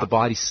 That the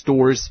body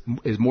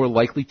is more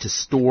likely to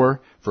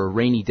store for a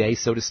rainy day,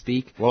 so to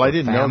speak? Well, I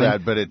didn't know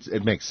that, but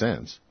it makes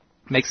sense.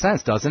 Makes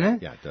sense, doesn't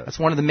it? Yeah, it does. That's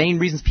one of the main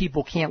reasons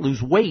people can't lose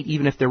weight,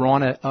 even if they're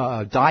on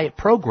a diet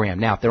program.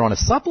 Now, if they're on a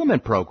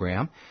supplement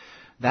program,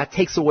 that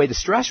takes away the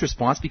stress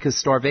response because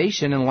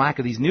starvation and lack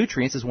of these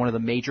nutrients is one of the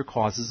major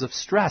causes of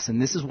stress.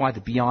 And this is why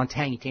the Beyond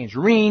Tangy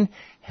Tangerine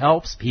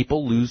helps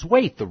people lose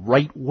weight the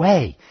right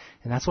way.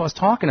 And that's what I was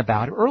talking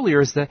about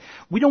earlier, is that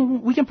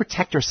we can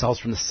protect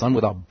ourselves from the sun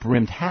with a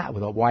brimmed hat,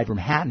 with a wide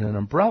brimmed hat and an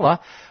umbrella,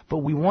 but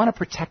we want to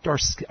protect our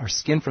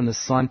skin from the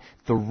sun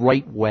the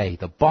right way.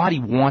 The body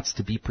wants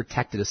to be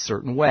protected a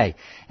certain way.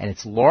 And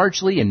it's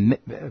largely, and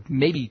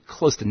maybe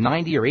close to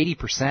 90 or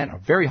 80%, a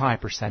very high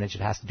percentage,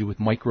 it has to do with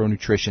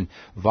micronutrition,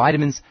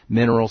 vitamins,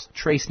 minerals,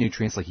 trace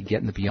nutrients like you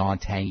get in the Beyond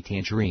Tangy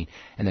Tangerine.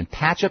 And then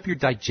patch up your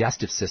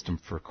digestive system.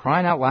 For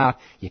crying out loud,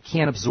 you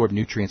can't absorb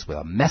nutrients with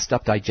a messed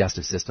up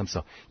digestive system,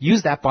 so use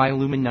that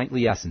Biolumin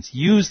Nightly Essence.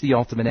 Use the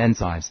Ultimate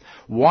Enzymes.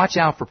 Watch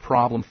out for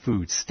problem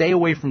foods. Stay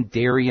away from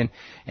dairy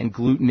and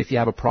gluten if you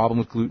have a problem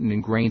with gluten,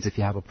 and grains if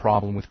you have a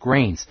problem with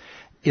grains.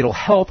 It'll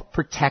help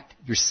protect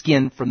your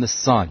skin from the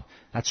sun.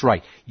 That's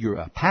right.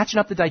 You're patching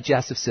up the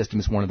digestive system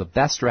is one of the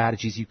best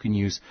strategies you can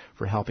use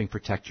for helping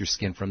protect your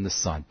skin from the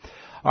sun.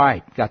 All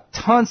right, got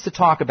tons to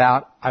talk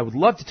about. I would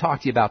love to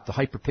talk to you about the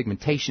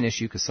hyperpigmentation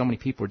issue because so many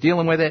people are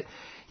dealing with it.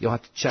 You'll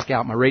have to check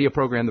out my radio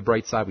program, The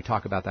Bright Side. We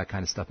talk about that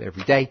kind of stuff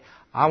every day.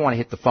 I want to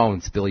hit the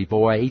phones, Billy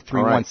Boy,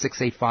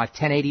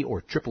 831-685-1080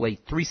 or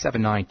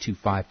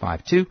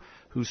 888-379-2552.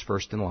 Who's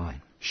first in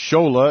line?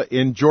 Shola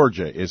in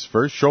Georgia is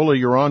first. Shola,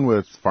 you're on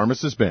with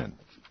Pharmacist Ben.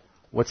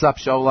 What's up,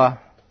 Shola?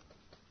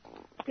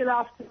 Good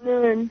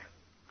afternoon.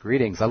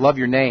 Greetings. I love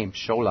your name,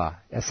 Shola.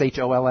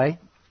 S-H-O-L-A?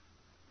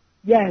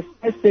 Yes,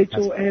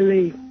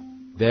 S-H-O-L-A.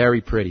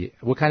 Very pretty.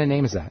 What kind of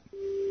name is that?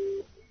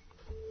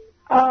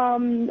 A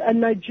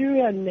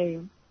Nigerian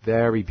name.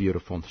 Very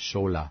beautiful,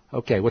 Shola.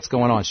 Okay, what's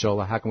going on,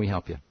 Shola? How can we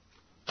help you?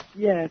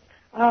 Yes.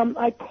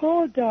 I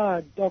called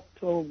Dr.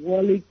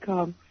 Wallach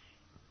a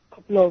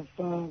couple of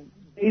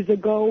days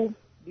ago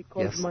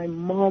because my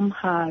mom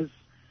has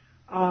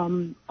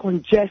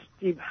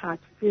congestive heart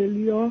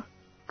failure.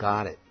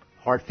 Got it.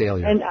 Heart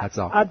failure. And it's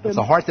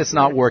a heart that's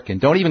not working.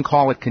 Don't even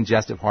call it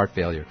congestive heart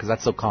failure because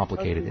that's so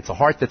complicated. Okay. It's a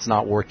heart that's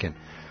not working.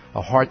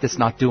 A heart that's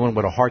not doing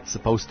what a heart's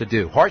supposed to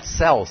do. Heart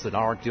cells that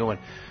aren't doing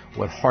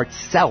what heart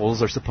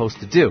cells are supposed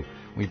to do.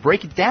 When we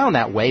break it down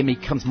that way, it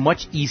becomes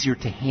much easier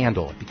to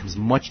handle. It becomes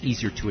much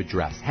easier to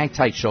address. Hang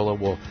tight, Shola.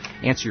 We'll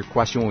answer your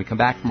question when we come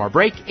back from our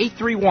break.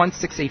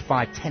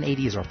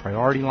 831-685-1080 is our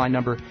priority line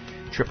number.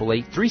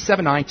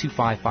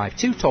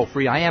 888-379-2552. Toll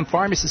free. I am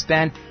Pharmacist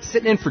Ben,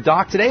 sitting in for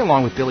Doc today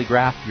along with Billy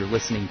Graff. You're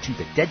listening to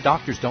the Dead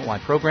Doctors Don't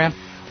Lie program.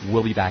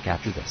 We'll be back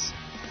after this.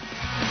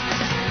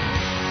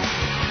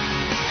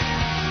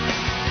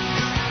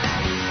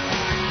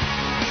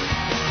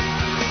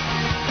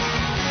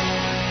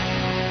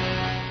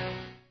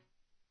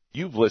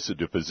 You've listened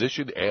to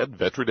physician and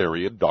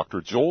veterinarian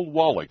Dr. Joel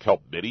Wallach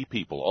help many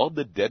people on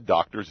the Dead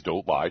Doctors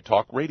Don't Lie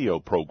talk radio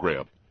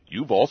program.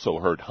 You've also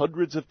heard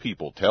hundreds of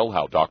people tell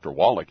how Dr.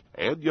 Wallach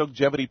and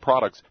Youngevity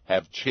products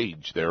have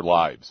changed their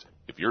lives.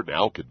 If you're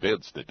now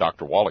convinced that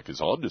Dr. Wallach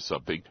is onto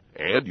something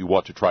and you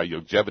want to try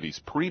Youngevity's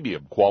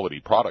premium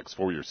quality products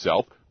for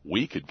yourself,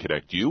 we can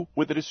connect you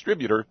with a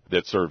distributor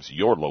that serves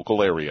your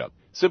local area.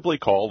 Simply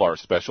call our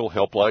special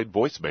helpline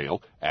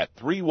voicemail at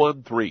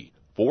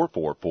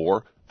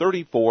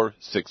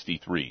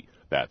 313-444-3463.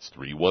 That's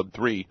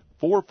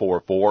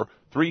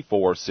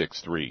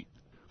 313-444-3463.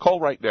 Call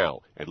right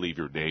now and leave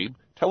your name,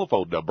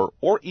 telephone number,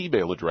 or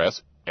email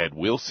address, and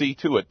we'll see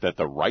to it that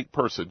the right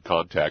person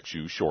contacts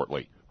you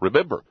shortly.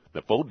 Remember,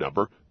 the phone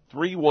number,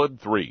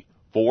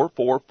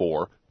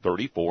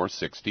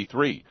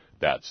 313-444-3463.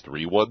 That's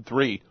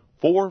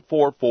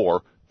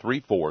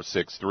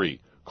 313-444-3463.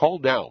 Call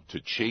now to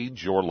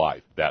change your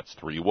life. That's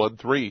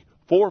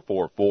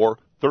 313-444-3463.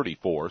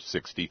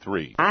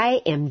 3463. I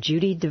am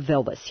Judy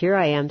DeVilbus. Here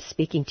I am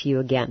speaking to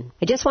you again.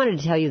 I just wanted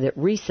to tell you that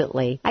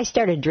recently I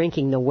started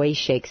drinking the Whey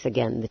Shakes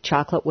again, the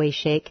chocolate Whey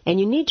Shake. And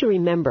you need to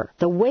remember,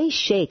 the Whey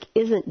Shake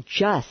isn't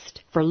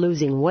just for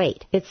losing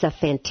weight. It's a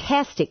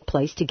fantastic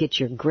place to get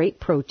your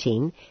great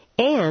protein.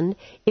 And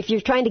if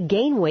you're trying to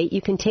gain weight,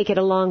 you can take it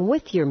along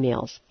with your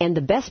meals. And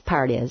the best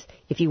part is,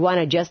 if you want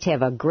to just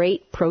have a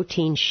great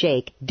protein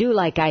shake, do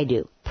like I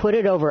do. Put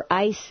it over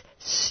ice,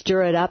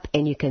 stir it up,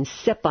 and you can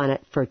sip on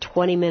it for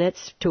 20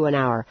 minutes to an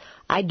hour.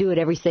 I do it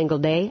every single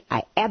day.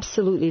 I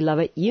absolutely love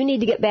it. You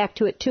need to get back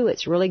to it, too.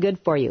 It's really good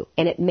for you.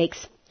 And it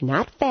makes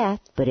not fat,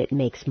 but it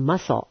makes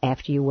muscle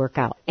after you work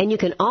out. And you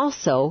can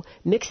also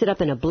mix it up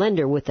in a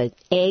blender with an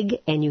egg,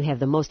 and you have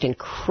the most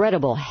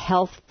incredible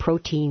health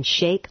protein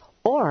shake.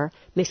 Or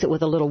mix it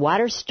with a little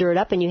water, stir it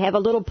up, and you have a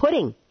little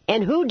pudding.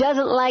 And who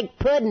doesn't like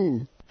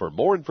pudding? For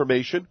more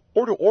information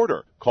or to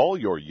order, call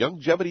your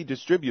Youngevity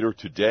distributor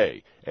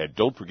today. And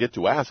don't forget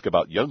to ask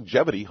about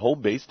Youngevity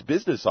home-based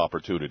business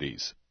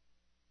opportunities.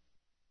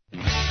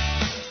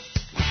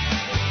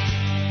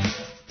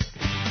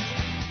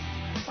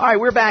 All right,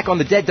 we're back on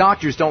the Dead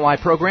Doctors Don't Lie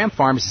program.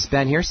 Pharmacist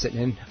Ben here,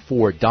 sitting in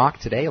for Doc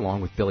today,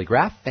 along with Billy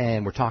Graff.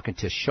 And we're talking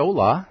to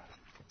Shola.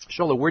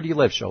 Shola, where do you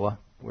live, Shola?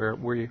 Where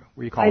are you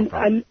calling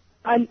from?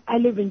 I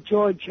live in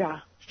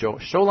Georgia.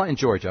 Shola in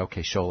Georgia.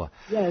 Okay, Shola.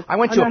 Yes. I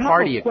went to a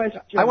party.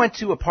 I went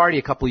to a party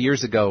a couple of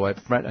years ago.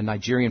 A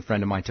Nigerian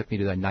friend of mine took me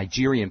to a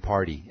Nigerian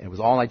party. And it was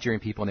all Nigerian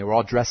people, and they were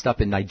all dressed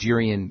up in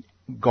Nigerian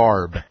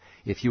garb,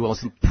 if you will.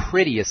 Some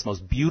prettiest,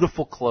 most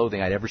beautiful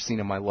clothing I'd ever seen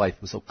in my life.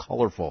 It was so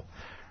colorful.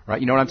 Right?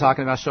 You know what I'm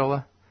talking about,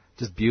 Shola?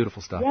 Just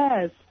beautiful stuff.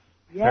 Yes.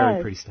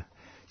 Very pretty stuff.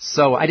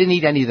 So I didn't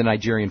eat any of the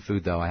Nigerian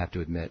food, though, I have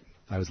to admit.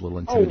 I was a little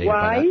intimidated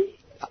why? by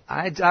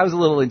that. I was a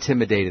little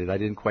intimidated. I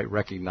didn't quite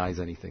recognize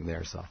anything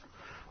there, so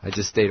I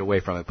just stayed away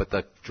from it. But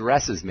the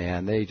dresses,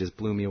 man, they just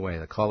blew me away.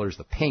 The colors,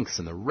 the pinks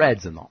and the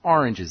reds and the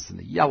oranges and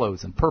the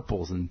yellows and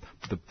purples and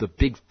the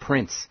big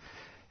prints.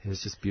 It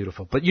was just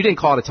beautiful. But you didn't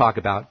call to talk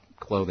about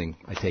clothing,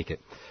 I take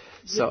it.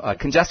 So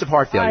congestive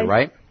heart failure,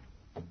 right?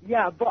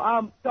 Yeah,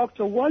 but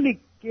Dr.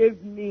 Wally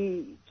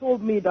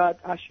told me that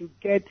I should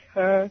get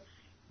her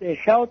the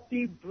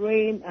Healthy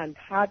Brain and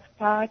Heart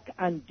Pack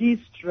and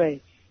de-stress.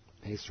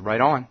 It's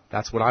right on.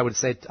 That's what I would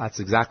say. That's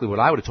exactly what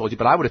I would have told you.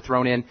 But I would have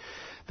thrown in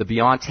the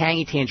Beyond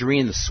Tangy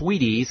Tangerine, the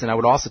Sweeties, and I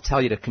would also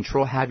tell you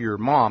to have your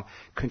mom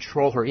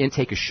control her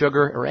intake of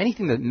sugar or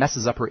anything that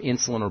messes up her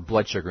insulin or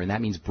blood sugar, and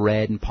that means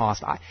bread and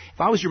pasta.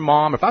 If I was your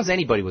mom, if I was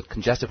anybody with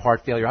congestive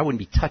heart failure, I wouldn't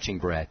be touching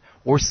bread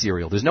or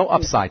cereal. There's no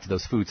upside to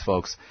those foods,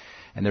 folks.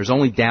 And there's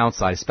only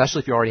downside,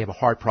 especially if you already have a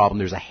heart problem.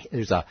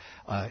 There's a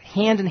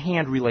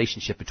hand-in-hand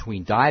relationship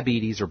between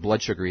diabetes or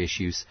blood sugar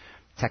issues,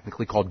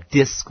 technically called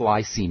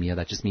dysglycemia.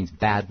 That just means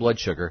bad blood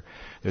sugar.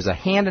 There's a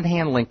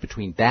hand-in-hand link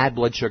between bad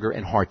blood sugar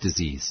and heart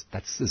disease.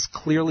 That's as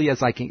clear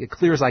as I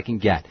can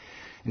get.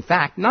 In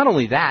fact, not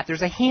only that,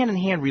 there's a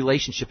hand-in-hand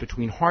relationship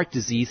between heart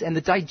disease and the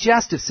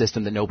digestive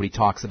system that nobody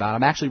talks about.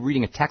 I'm actually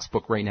reading a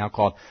textbook right now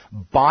called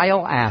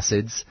Bile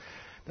Acids,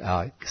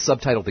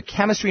 subtitled The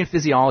Chemistry and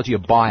Physiology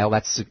of Bile.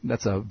 That's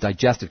a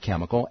digestive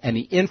chemical, and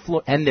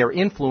their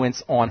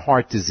influence on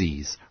heart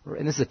disease.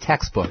 And this is a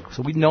textbook,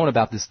 so we've known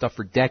about this stuff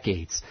for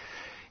decades.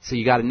 So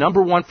you got a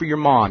number one for your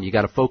mom. You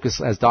got to focus,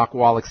 as Doc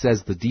Wallach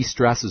says, the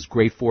de-stress is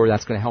great for her.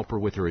 That's going to help her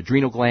with her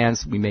adrenal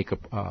glands. We make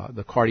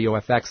the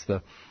CardioFX.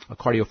 The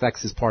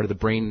CardioFX is part of the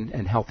Brain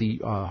and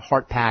Healthy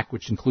Heart Pack,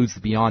 which includes the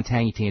Beyond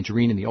Tangy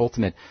Tangerine and the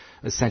Ultimate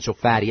Essential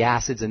Fatty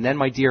Acids. And then,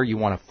 my dear, you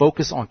want to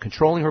focus on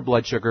controlling her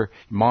blood sugar,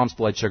 your mom's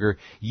blood sugar,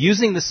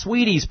 using the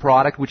Sweeties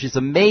product, which is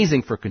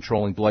amazing for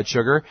controlling blood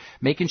sugar,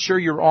 making sure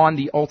you're on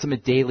the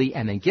Ultimate Daily,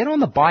 and then get on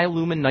the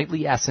Biolumin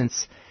Nightly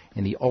Essence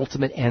and the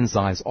Ultimate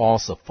Enzymes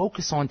also.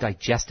 Focus on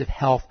digestive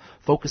health.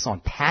 Focus on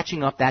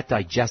patching up that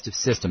digestive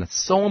system.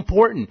 It's so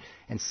important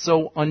and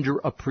so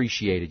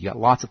underappreciated. You got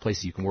lots of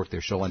places you can work there,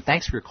 Shola. And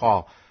thanks for your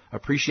call.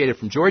 Appreciate it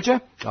from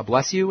Georgia. God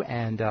bless you.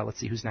 And let's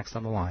see who's next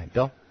on the line.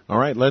 Bill? All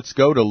right, let's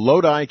go to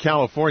Lodi,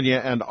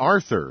 California. And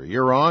Arthur,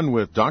 you're on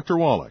with Dr.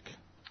 Wallach.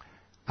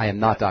 I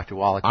am not Dr.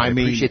 Wallach. I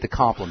appreciate the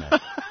compliment.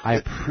 I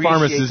appreciate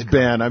Pharmacist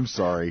Ben, I'm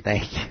sorry.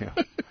 Thank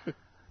you.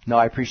 No,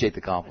 I appreciate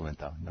the compliment,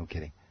 though. No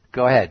kidding.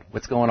 Go ahead.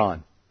 What's going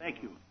on?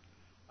 Thank you.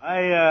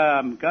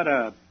 I got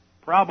a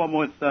problem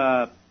with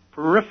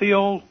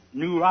peripheral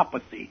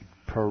neuropathy.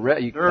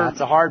 That's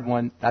a hard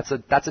one. That's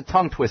a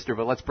tongue twister,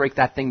 but let's break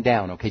that thing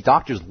down, okay?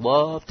 Doctors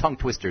love tongue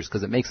twisters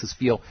because it makes us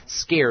feel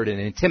scared and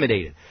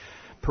intimidated.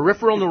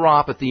 Peripheral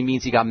neuropathy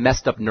means you got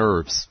messed up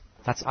nerves.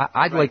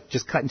 I'd like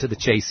just cutting to the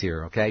chase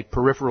here, okay?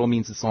 Peripheral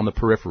means it's on the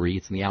periphery.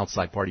 It's in the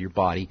outside part of your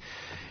body.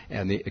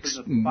 And the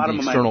bottom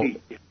external... of my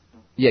feet.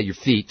 Yeah, your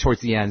feet, towards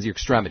the ends, your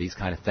extremities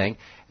kind of thing.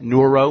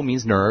 Neuro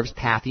means nerves.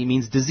 Pathy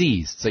means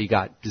disease. So you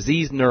got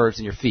diseased nerves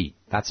in your feet.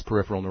 That's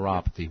peripheral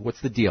neuropathy.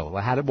 What's the deal?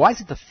 Why is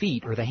it the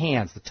feet or the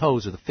hands, the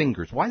toes or the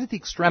fingers? Why is it the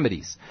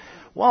extremities?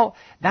 Well,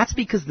 that's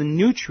because the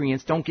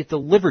nutrients don't get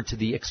delivered to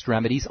the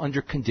extremities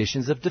under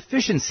conditions of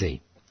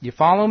deficiency. You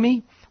follow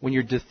me? When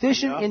you're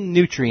deficient in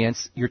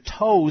nutrients, your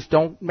toes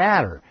don't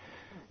matter.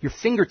 Your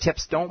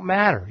fingertips don't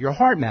matter. Your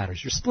heart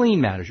matters. Your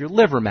spleen matters. Your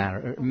liver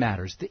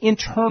matters. The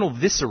internal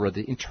viscera,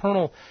 the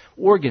internal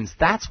organs,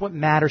 that's what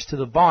matters to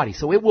the body.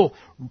 So it will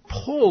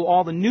pull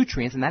all the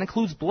nutrients, and that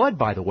includes blood,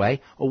 by the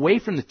way, away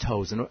from the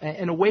toes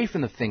and away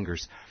from the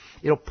fingers.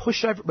 It'll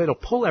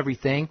pull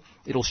everything,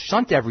 it'll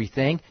shunt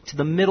everything to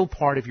the middle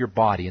part of your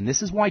body. And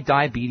this is why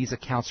diabetes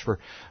accounts for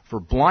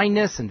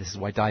blindness, and this is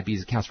why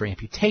diabetes accounts for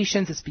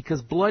amputations. It's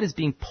because blood is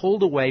being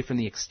pulled away from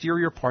the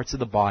exterior parts of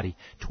the body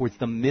towards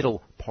the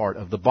middle part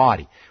of the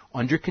body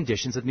under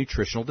conditions of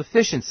nutritional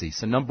deficiency.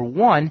 So number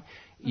one,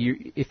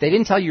 if they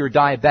didn't tell you you're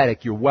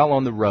diabetic, you're well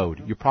on the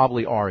road. You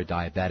probably are a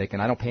diabetic,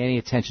 and I don't pay any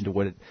attention to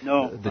what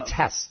the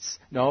tests.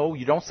 No,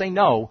 you don't say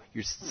no.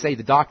 You say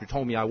the doctor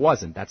told me I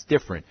wasn't. That's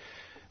different.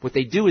 What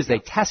they do is they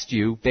test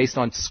you based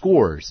on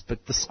scores,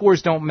 but the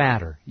scores don't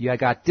matter. You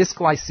got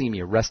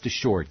dysglycemia, rest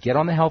assured. Get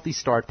on the Healthy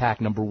Start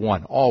Pack number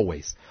one,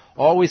 always.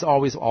 Always,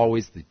 always,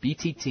 always. The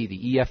BTT,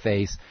 the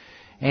EFAs,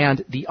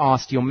 and the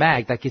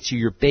OsteoMag, that gets you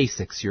your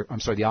basics. The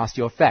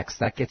OsteoFX,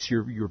 that gets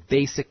your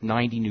basic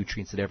 90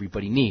 nutrients that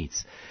everybody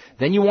needs.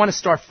 Then you want to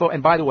start,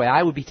 and by the way,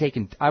 I would be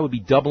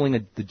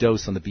doubling the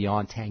dose on the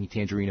Beyond Tangy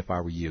Tangerine if I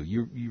were you.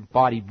 Your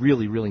body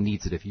really, really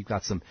needs it if you've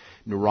got some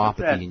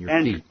neuropathy in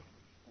your feet.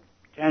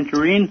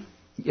 Tangerine?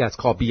 Yeah, it's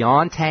called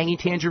Beyond Tangy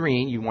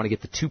Tangerine. You want to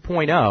get the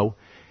 2.0.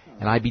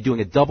 And I'd be doing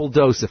a double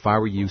dose if I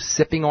were you,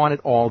 sipping on it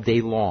all day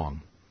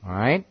long. All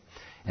right?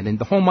 And then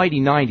the whole Mighty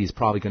 90 is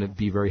probably going to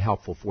be very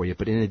helpful for you.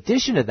 But in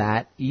addition to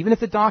that, even if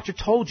the doctor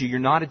told you you're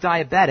not a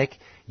diabetic,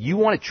 you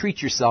want to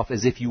treat yourself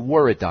as if you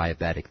were a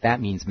diabetic.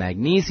 That means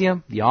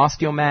magnesium, the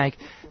OsteoMag.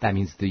 That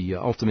means the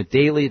Ultimate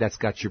Daily. That's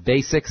got your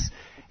basics.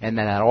 And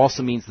then that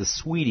also means the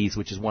Sweeties,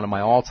 which is one of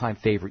my all-time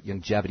favorite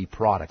longevity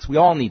products. We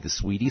all need the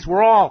Sweeties.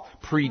 We're all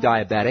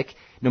pre-diabetic,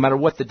 no matter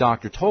what the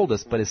doctor told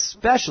us, but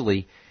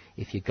especially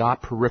if you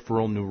got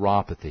peripheral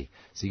neuropathy.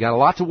 So you got a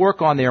lot to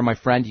work on there, my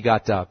friend. You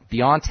got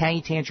Beyond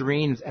Tangy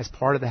Tangerine as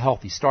part of the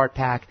Healthy Start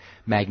Pack,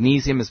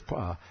 magnesium is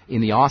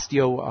in the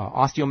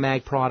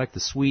OsteoMag product,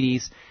 the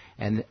Sweeties,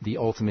 and the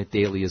Ultimate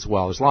Daily as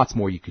well. There's lots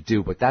more you could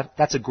do, but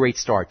that's a great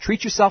start.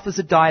 Treat yourself as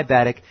a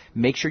diabetic.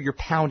 Make sure you're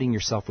pounding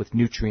yourself with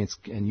nutrients,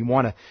 and you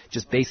want to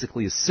just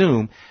basically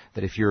assume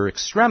that if your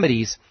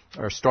extremities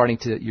are starting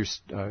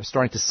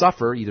to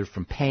suffer either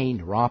from pain,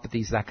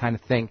 neuropathies, that kind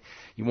of thing,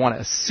 you want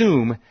to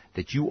assume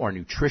that you are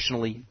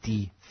nutritionally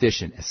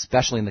deficient,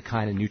 especially in the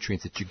kind of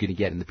nutrients that you're going to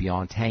get in the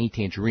Beyond Tangy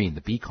Tangerine,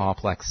 the B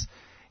complex,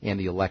 and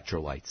the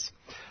electrolytes.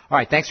 All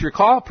right, thanks for your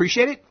call.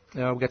 Appreciate it.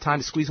 We've got time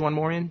to squeeze one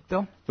more in,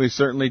 Bill? We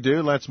certainly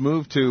do. Let's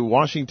move to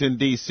Washington,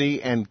 D.C.,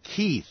 and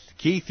Keith.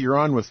 Keith, you're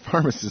on with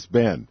Pharmacist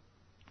Ben.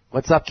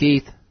 What's up,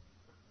 Keith?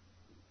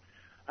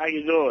 How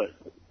you doing?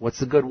 What's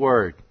the good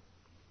word?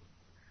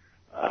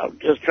 I'm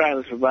just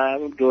trying to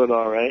survive. I'm doing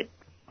all right.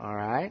 All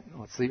right.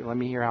 Let's see. Let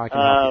me hear how I can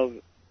help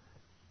you.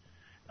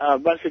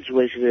 My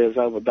situation is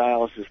I'm a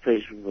dialysis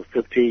patient for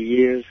 15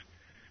 years.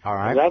 All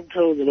right. And I'm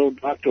told that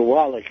old Dr.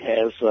 Wallach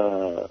has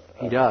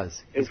he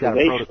does. He's got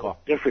a protocol.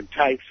 Different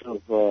types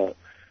of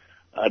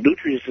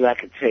nutrients that I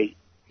can take.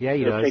 Yeah,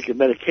 he does. Taking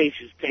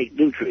medications take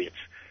nutrients.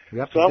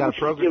 Yep, so I want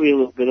you to give me a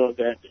little bit on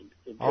that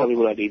and tell me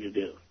what I need to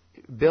do.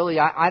 Billy,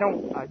 I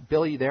don't.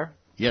 Billy, you there?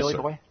 Yes, Billy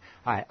sir. Boy?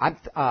 All right.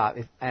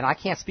 And I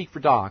can't speak for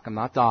Doc. I'm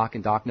not Doc,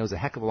 and Doc knows a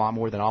heck of a lot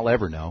more than I'll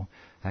ever know.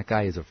 That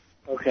guy is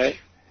Okay.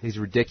 He's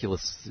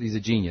ridiculous. He's a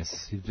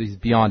genius. He's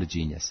beyond a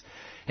genius.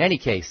 In any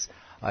case,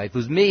 if it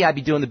was me, I'd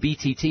be doing the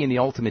BTT and the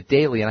Ultimate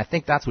Daily, and I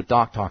think that's what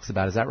Doc talks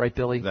about. Is that right,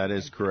 Billy? That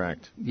is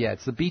correct. Yeah,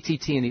 it's the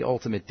BTT and the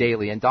Ultimate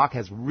Daily, and Doc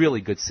has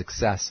really good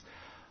success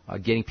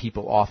getting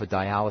people off of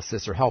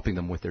dialysis or helping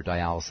them with their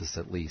dialysis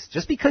at least.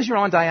 Just because you're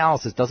on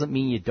dialysis doesn't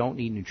mean you don't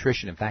need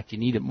nutrition. In fact, you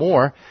need it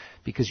more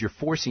because you're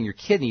forcing your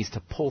kidneys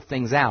to pull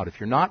things out. If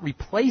you're not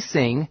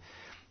replacing,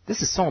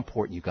 this is so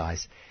important, you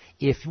guys.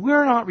 If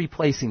we're not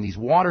replacing these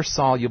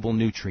water-soluble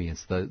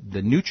nutrients,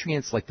 the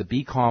nutrients like the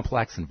B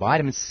complex and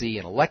vitamin C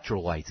and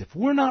electrolytes, if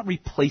we're not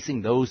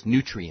replacing those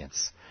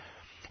nutrients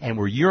and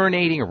we're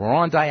urinating or we're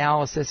on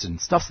dialysis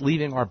and stuff's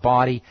leaving our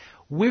body,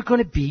 we're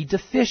going to be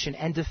deficient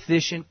and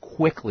deficient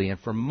quickly. And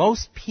for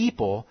most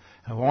people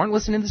who aren't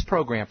listening to this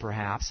program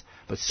perhaps,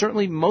 but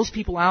certainly most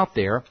people out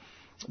there,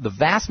 the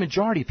vast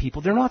majority of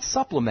people, they're not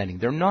supplementing.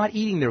 They're not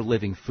eating their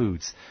living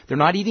foods. They're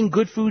not eating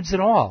good foods at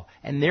all.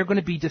 And they're going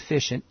to be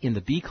deficient in the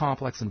B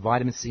complex and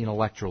vitamin C and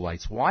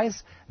electrolytes. Why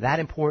is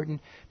that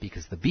important?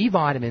 Because the B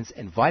vitamins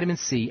and vitamin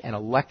C and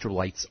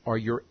electrolytes are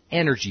your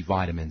energy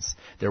vitamins.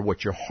 They're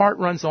what your heart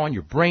runs on,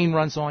 your brain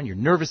runs on, your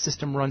nervous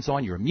system runs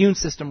on, your immune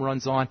system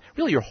runs on,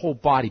 really your whole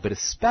body, but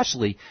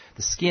especially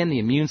the skin, the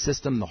immune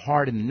system, the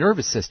heart, and the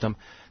nervous system.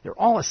 They're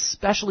all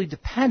especially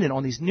dependent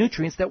on these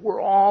nutrients that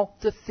we're all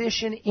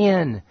deficient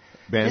in.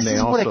 Ben, this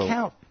is what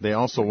counts. They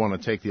also want to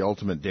take the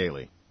Ultimate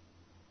Daily.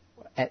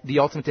 The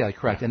Ultimate Daily,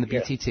 correct, and the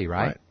BTT,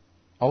 right?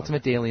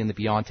 Ultimate Daily and the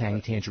Beyond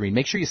Tangy Tangerine.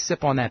 Make sure you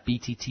sip on that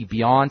BTT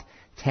Beyond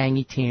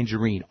Tangy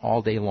Tangerine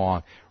all day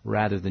long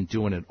rather than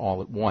doing it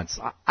all at once.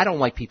 I don't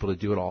like people to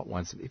do it all at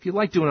once. If you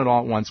like doing it all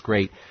at once,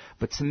 great.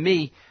 But to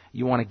me,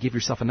 you want to give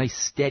yourself a nice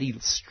steady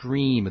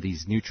stream of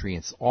these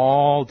nutrients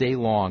all day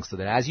long so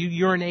that as you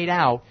urinate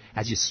out,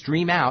 as you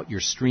stream out,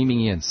 you're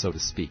streaming in, so to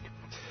speak.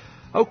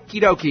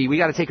 Okie dokie, we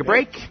got to take a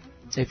break.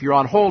 If you're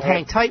on hold,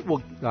 hang tight.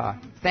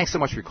 Thanks so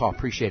much for your call.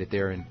 Appreciate it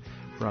there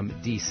from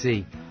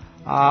D.C.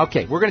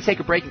 Okay, we're going to take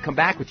a break and come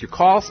back with your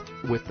calls,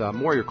 with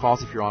more of your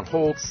calls. If you're on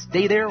hold,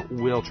 stay there.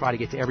 We'll try to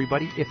get to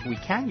everybody if we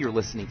can. You're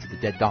listening to the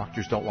Dead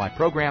Doctors Don't Lie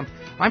program.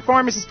 I'm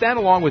Pharmacist Ben,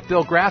 along with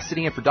Bill Graff,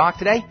 sitting in for Doc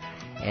today,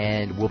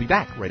 and we'll be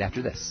back right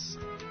after this.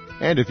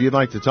 And if you'd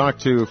like to talk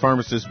to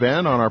Pharmacist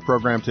Ben on our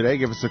program today,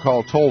 give us a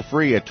call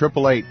toll-free at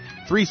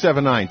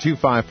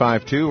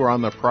 888-379-2552 or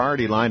on the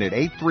priority line at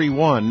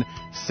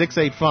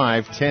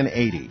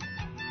 831-685-1080.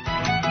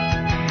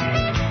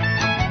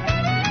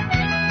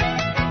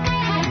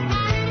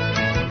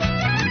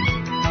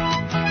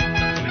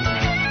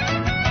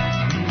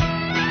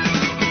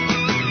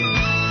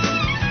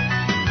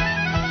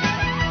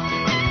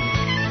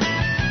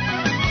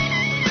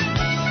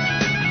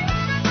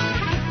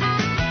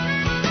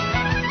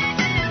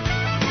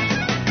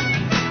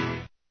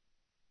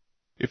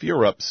 If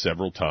you're up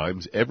several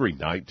times every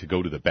night to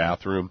go to the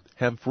bathroom,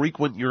 have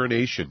frequent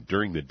urination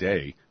during the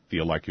day,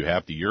 feel like you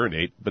have to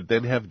urinate but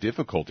then have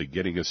difficulty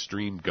getting a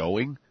stream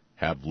going,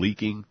 have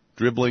leaking,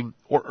 dribbling,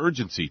 or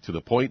urgency to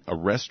the point a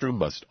restroom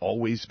must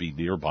always be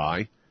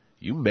nearby,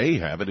 you may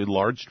have an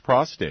enlarged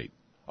prostate.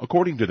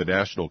 According to the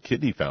National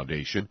Kidney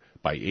Foundation,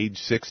 by age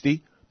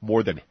 60,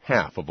 more than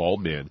half of all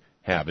men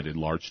have an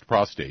enlarged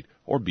prostate,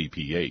 or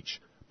BPH.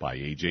 By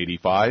age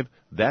 85,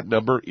 that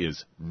number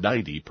is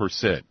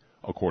 90%,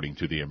 according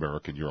to the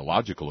American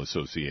Urological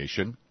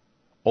Association.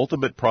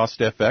 Ultimate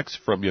ProstFX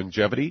from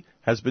Youngevity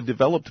has been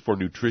developed for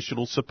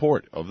nutritional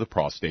support of the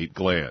prostate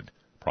gland.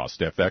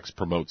 ProstFX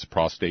promotes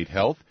prostate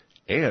health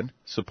and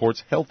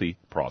supports healthy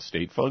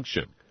prostate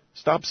function.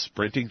 Stop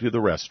sprinting to the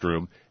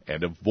restroom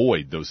and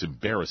avoid those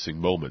embarrassing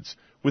moments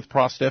with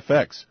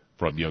ProstFX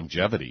from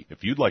Youngevity.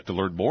 If you'd like to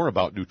learn more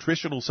about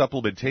nutritional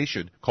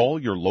supplementation,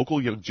 call your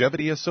local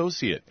Youngevity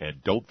associate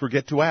and don't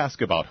forget to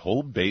ask about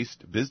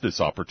home-based business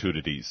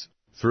opportunities.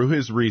 Through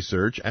his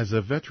research as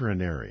a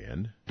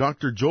veterinarian,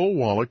 Dr. Joel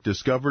Wallach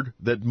discovered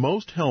that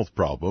most health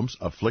problems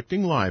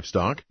afflicting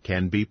livestock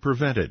can be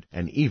prevented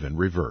and even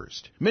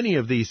reversed. Many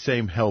of these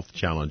same health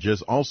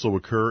challenges also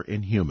occur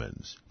in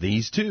humans.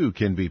 These too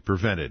can be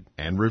prevented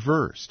and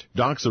reversed.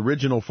 Doc's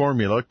original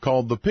formula,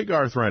 called the Pig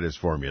Arthritis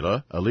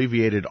Formula,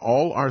 alleviated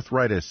all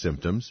arthritis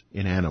symptoms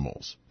in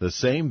animals. The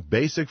same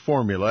basic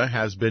formula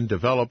has been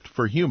developed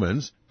for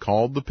humans,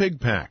 called the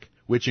Pig Pack,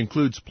 which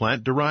includes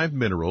plant-derived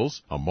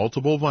minerals, a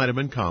multiple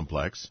vitamin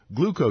complex,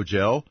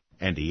 glucogel,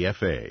 and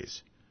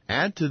EFAs.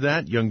 Add to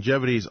that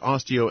Youngevity's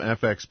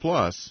OsteoFX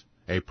Plus,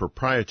 a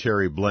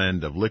proprietary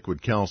blend of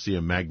liquid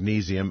calcium,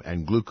 magnesium,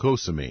 and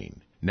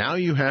glucosamine. Now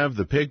you have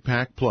the Pig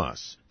Pack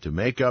Plus to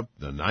make up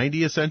the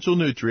 90 essential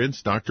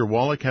nutrients Dr.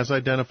 Wallach has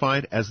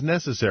identified as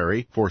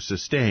necessary for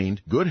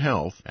sustained good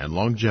health and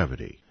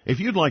longevity. If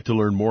you'd like to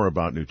learn more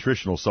about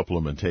nutritional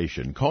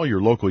supplementation, call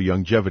your local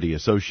Youngevity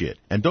associate,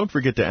 and don't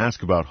forget to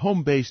ask about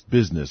home-based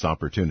business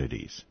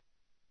opportunities.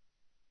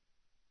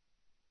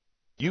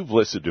 You've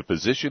listened to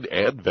physician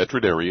and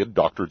veterinarian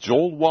Dr.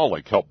 Joel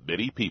Wallach help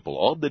many people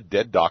on the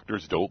Dead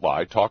Doctors Don't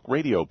Lie talk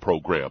radio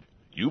program.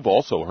 You've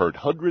also heard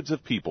hundreds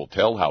of people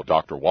tell how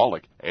Dr.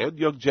 Wallach and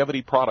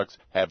Youngevity products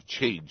have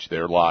changed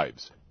their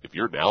lives. If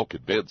you're now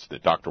convinced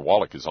that Dr.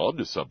 Wallach is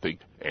onto something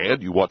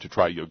and you want to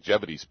try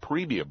Youngevity's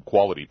premium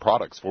quality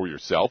products for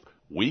yourself,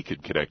 we can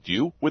connect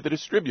you with a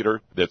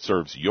distributor that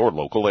serves your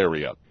local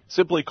area.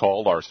 Simply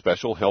call our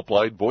special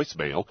helpline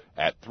voicemail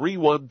at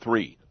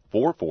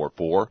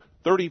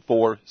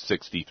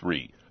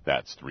 313-444-3463.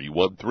 That's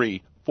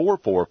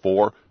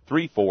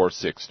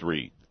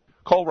 313-444-3463.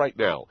 Call right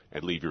now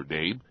and leave your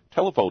name,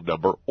 telephone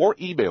number, or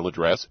email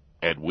address,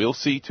 and we'll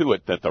see to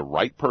it that the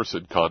right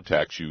person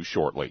contacts you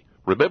shortly.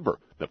 Remember,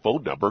 the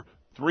phone number,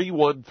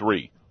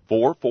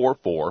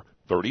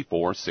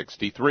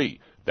 313-444-3463.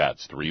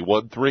 That's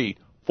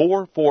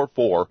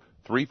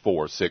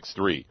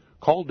 313-444-3463.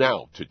 Call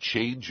now to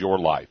change your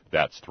life.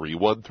 That's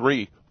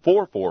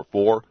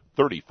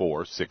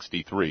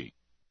 313-444-3463.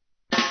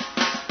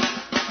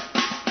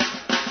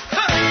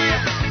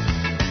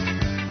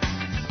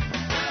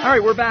 All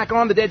right, we're back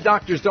on the Dead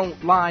Doctors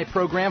Don't Lie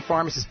program.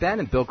 Pharmacist Ben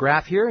and Bill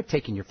Graff here,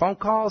 taking your phone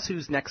calls.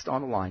 Who's next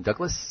on the line?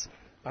 Douglas?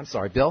 I'm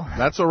sorry, Bill.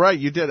 That's all right.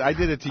 You did. I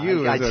did it to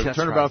you.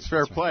 Turnabout's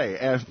fair play.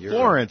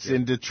 Florence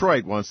in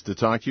Detroit wants to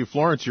talk to you.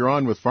 Florence, you're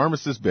on with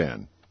Pharmacist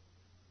Ben.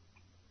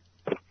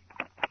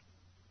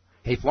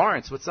 Hey,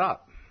 Florence, what's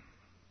up?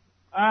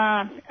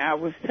 I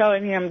was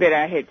telling him that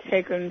I had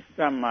taken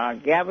some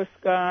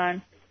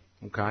Gaviscon.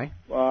 Okay.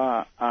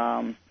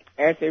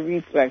 Acid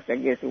reflux, I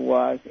guess it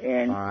was.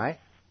 And all right.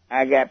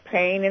 I got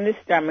pain in the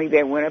stomach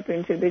that went up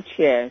into the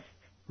chest.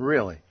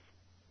 Really?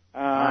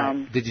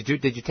 Right. Did you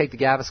take the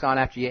Gaviscon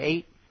after you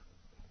ate?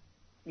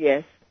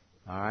 Yes.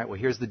 All right. Well,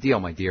 here's the deal,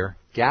 my dear.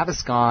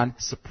 Gaviscon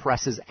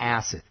suppresses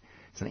acid.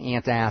 It's an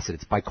antacid.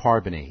 It's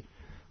bicarbonate.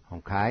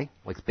 Okay?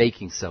 Like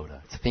baking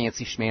soda. It's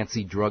fancy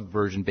schmancy drug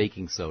version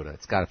baking soda.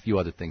 It's got a few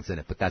other things in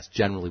it, but that's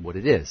generally what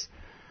it is.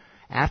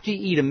 After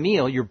you eat a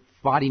meal, your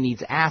body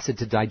needs acid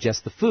to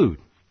digest the food.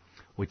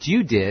 What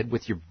you did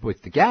with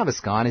the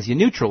Gaviscon is you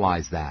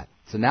neutralized that.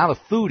 So now the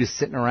food is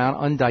sitting around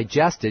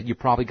undigested. You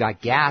probably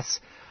got gas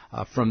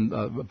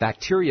from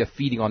bacteria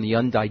feeding on the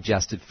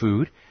undigested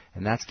food,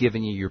 and that's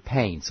giving you your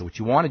pain. So what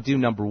you want to do,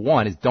 number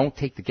one, is don't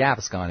take the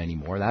Gaviscon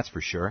anymore, that's for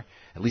sure,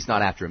 at least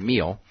not after a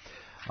meal.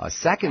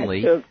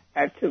 Secondly,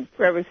 I took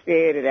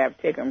Prevacid and I've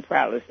taken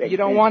Prilosec. You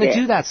don't want to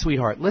do that,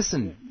 sweetheart.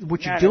 Listen,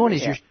 what you're doing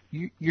is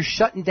you're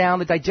shutting down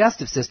the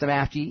digestive system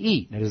after you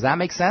eat. Now, does that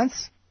make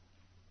sense?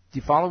 Do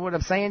you follow what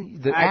I'm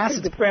saying? I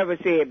took the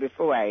Prevacid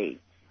before I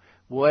ate.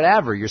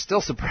 Whatever, you're still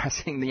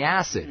suppressing the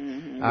acid.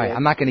 Mm-hmm, all right,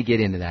 I'm not going to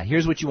get into that.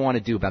 Here's what you want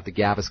to do about the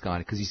Gaviscon,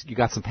 because you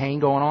got some pain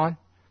going on?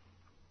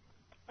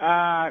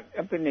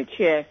 Up in the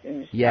chest.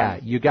 And yeah,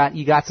 you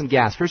got some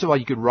gas. First of all,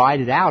 you could ride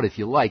it out if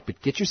you like,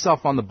 but get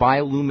yourself on the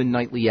Biolumin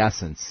Nightly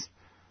Essence.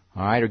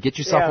 All right, or get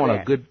yourself on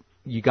a good...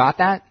 You got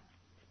that?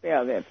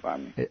 Spell that for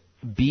me.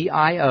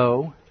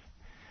 Biolumin.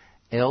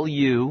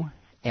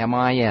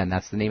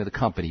 That's the name of the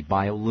company,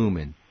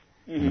 Biolumin.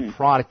 Mm-hmm. And the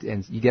product,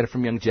 and you get it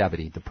from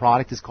Youngevity. The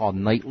product is called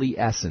Nightly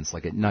Essence,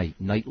 like at night.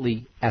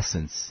 Nightly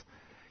Essence.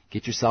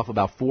 Get yourself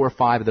about 4 or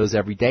 5 of those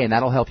every day, and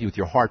that'll help you with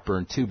your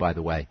heartburn too, by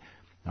the way.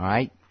 All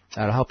right?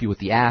 That'll help you with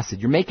the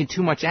acid. You're making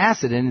too much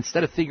acid, and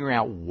instead of figuring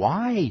out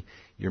why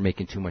you're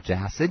making too much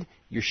acid,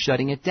 you're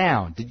shutting it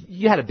down.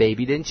 You had a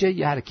baby, didn't you?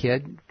 You had a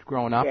kid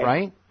growing up,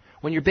 right?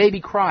 When your baby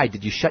cried,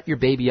 did you shut your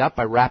baby up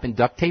by wrapping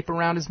duct tape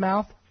around his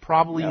mouth?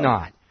 Probably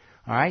not.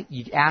 All right?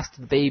 You asked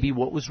the baby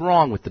what was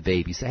wrong with the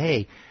baby. Say,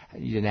 hey,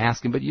 you didn't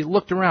ask him, but you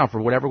looked around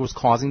for whatever was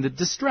causing the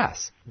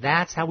distress.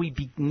 That's how we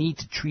need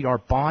to treat our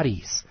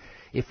bodies.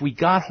 If we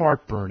got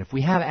heartburn, if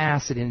we have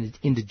acid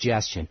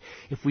indigestion,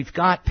 if we've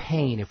got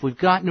pain, if we've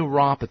got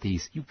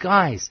neuropathies, you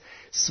guys,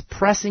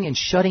 suppressing and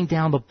shutting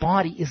down the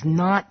body is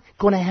not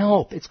going to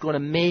help. It's going to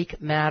make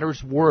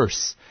matters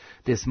worse.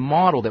 This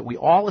model that we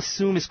all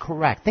assume is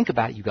correct. Think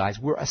about it, you guys.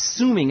 We're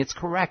assuming it's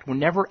correct. We're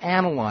never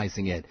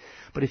analyzing it.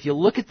 But if you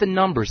look at the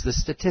numbers, the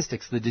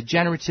statistics, the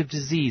degenerative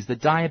disease, the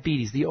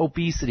diabetes, the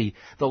obesity,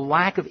 the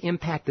lack of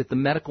impact that the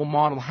medical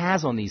model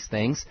has on these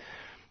things,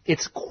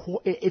 it's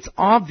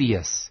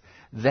obvious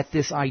that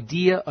this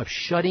idea of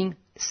shutting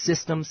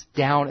systems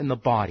down in the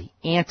body,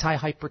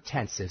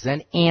 antihypertensives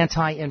and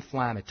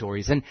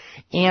anti-inflammatories and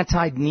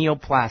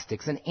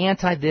anti-neoplastics and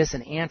anti-this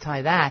and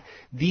anti-that,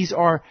 this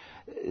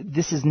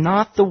is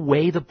not the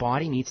way the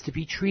body needs to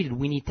be treated.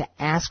 We need to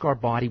ask our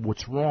body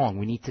what's wrong.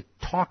 We need to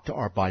talk to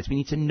our bodies. We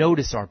need to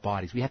notice our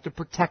bodies. We have to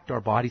protect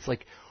our bodies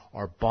like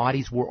our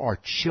bodies were our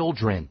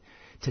children.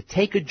 To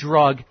take a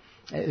drug,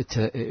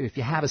 if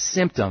you have a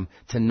symptom,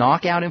 to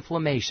knock out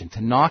inflammation,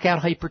 to knock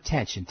out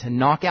hypertension, to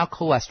knock out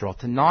cholesterol,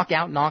 to knock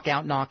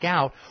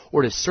out,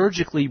 or to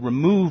surgically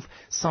remove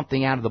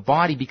something out of the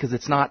body because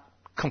it's not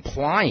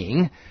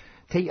complying.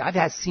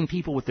 I've seen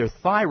people with their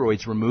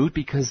thyroids removed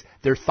because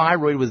their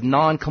thyroid was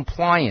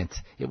non-compliant.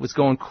 It was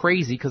going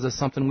crazy because of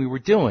something we were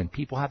doing.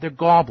 People have their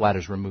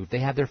gallbladders removed. They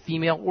have their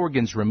female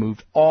organs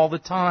removed all the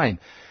time.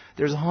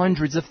 There's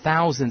hundreds of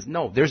thousands.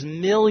 No, there's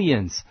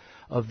millions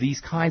of these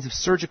kinds of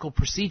surgical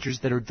procedures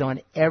that are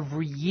done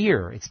every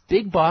year. It's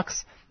big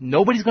bucks.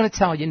 Nobody's going to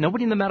tell you.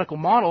 Nobody in the medical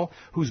model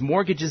whose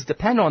mortgages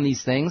depend on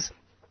these things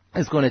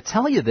is going to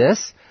tell you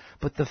this.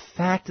 But the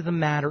fact of the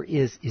matter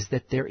is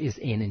that there is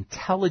an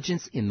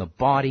intelligence in the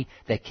body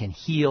that can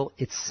heal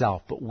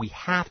itself. But we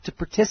have to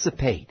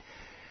participate.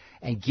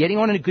 And getting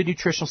on a good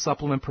nutritional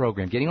supplement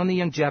program, getting on the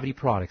longevity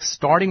products,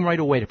 starting right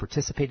away to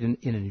participate in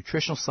a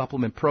nutritional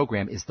supplement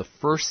program is the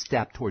first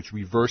step towards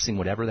reversing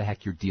whatever the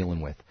heck you're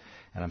dealing with.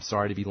 And I'm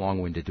sorry to be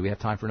long-winded. Do we have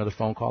time for another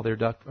phone call there,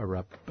 Doug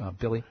or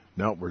Billy?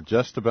 No, we're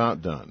just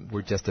about done.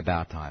 We're just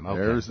about time. Okay.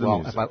 There's the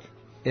music.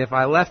 If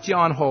I left you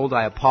on hold,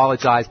 I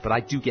apologize, but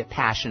I do get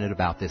passionate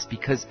about this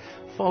because,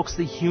 folks,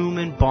 the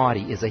human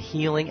body is a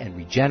healing and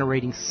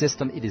regenerating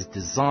system. It is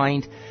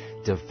designed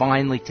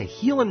divinely to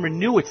heal and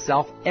renew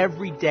itself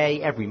every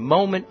day, every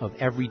moment of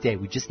every day.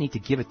 We just need to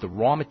give it the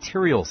raw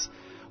materials.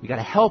 We got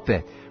to help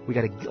it. We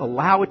got to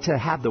allow it to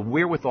have the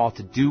wherewithal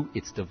to do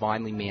its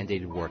divinely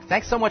mandated work.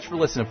 Thanks so much for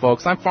listening,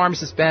 folks. I'm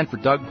Pharmacist Ben for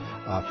Doug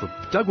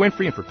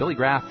Winfrey and for Billy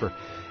Graff, for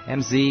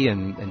MZ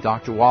and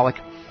Dr. Wallach.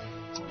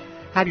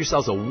 Have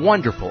yourselves a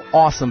wonderful,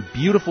 awesome,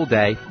 beautiful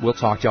day. We'll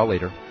talk to y'all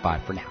later.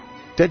 Bye for now.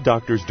 Dead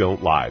Doctors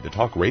Don't Lie, the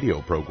talk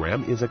radio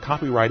program, is a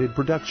copyrighted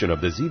production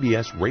of the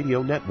ZBS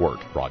Radio Network.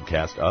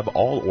 Broadcast of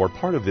all or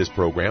part of this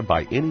program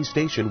by any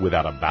station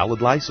without a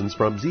valid license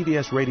from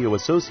ZBS Radio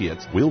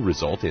Associates will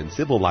result in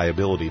civil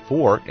liability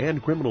for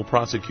and criminal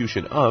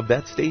prosecution of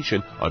that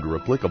station under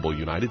applicable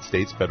United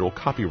States federal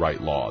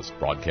copyright laws.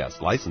 Broadcast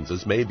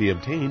licenses may be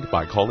obtained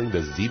by calling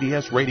the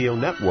ZBS Radio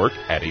Network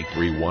at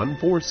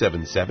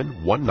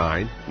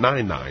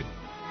 831-477-1999.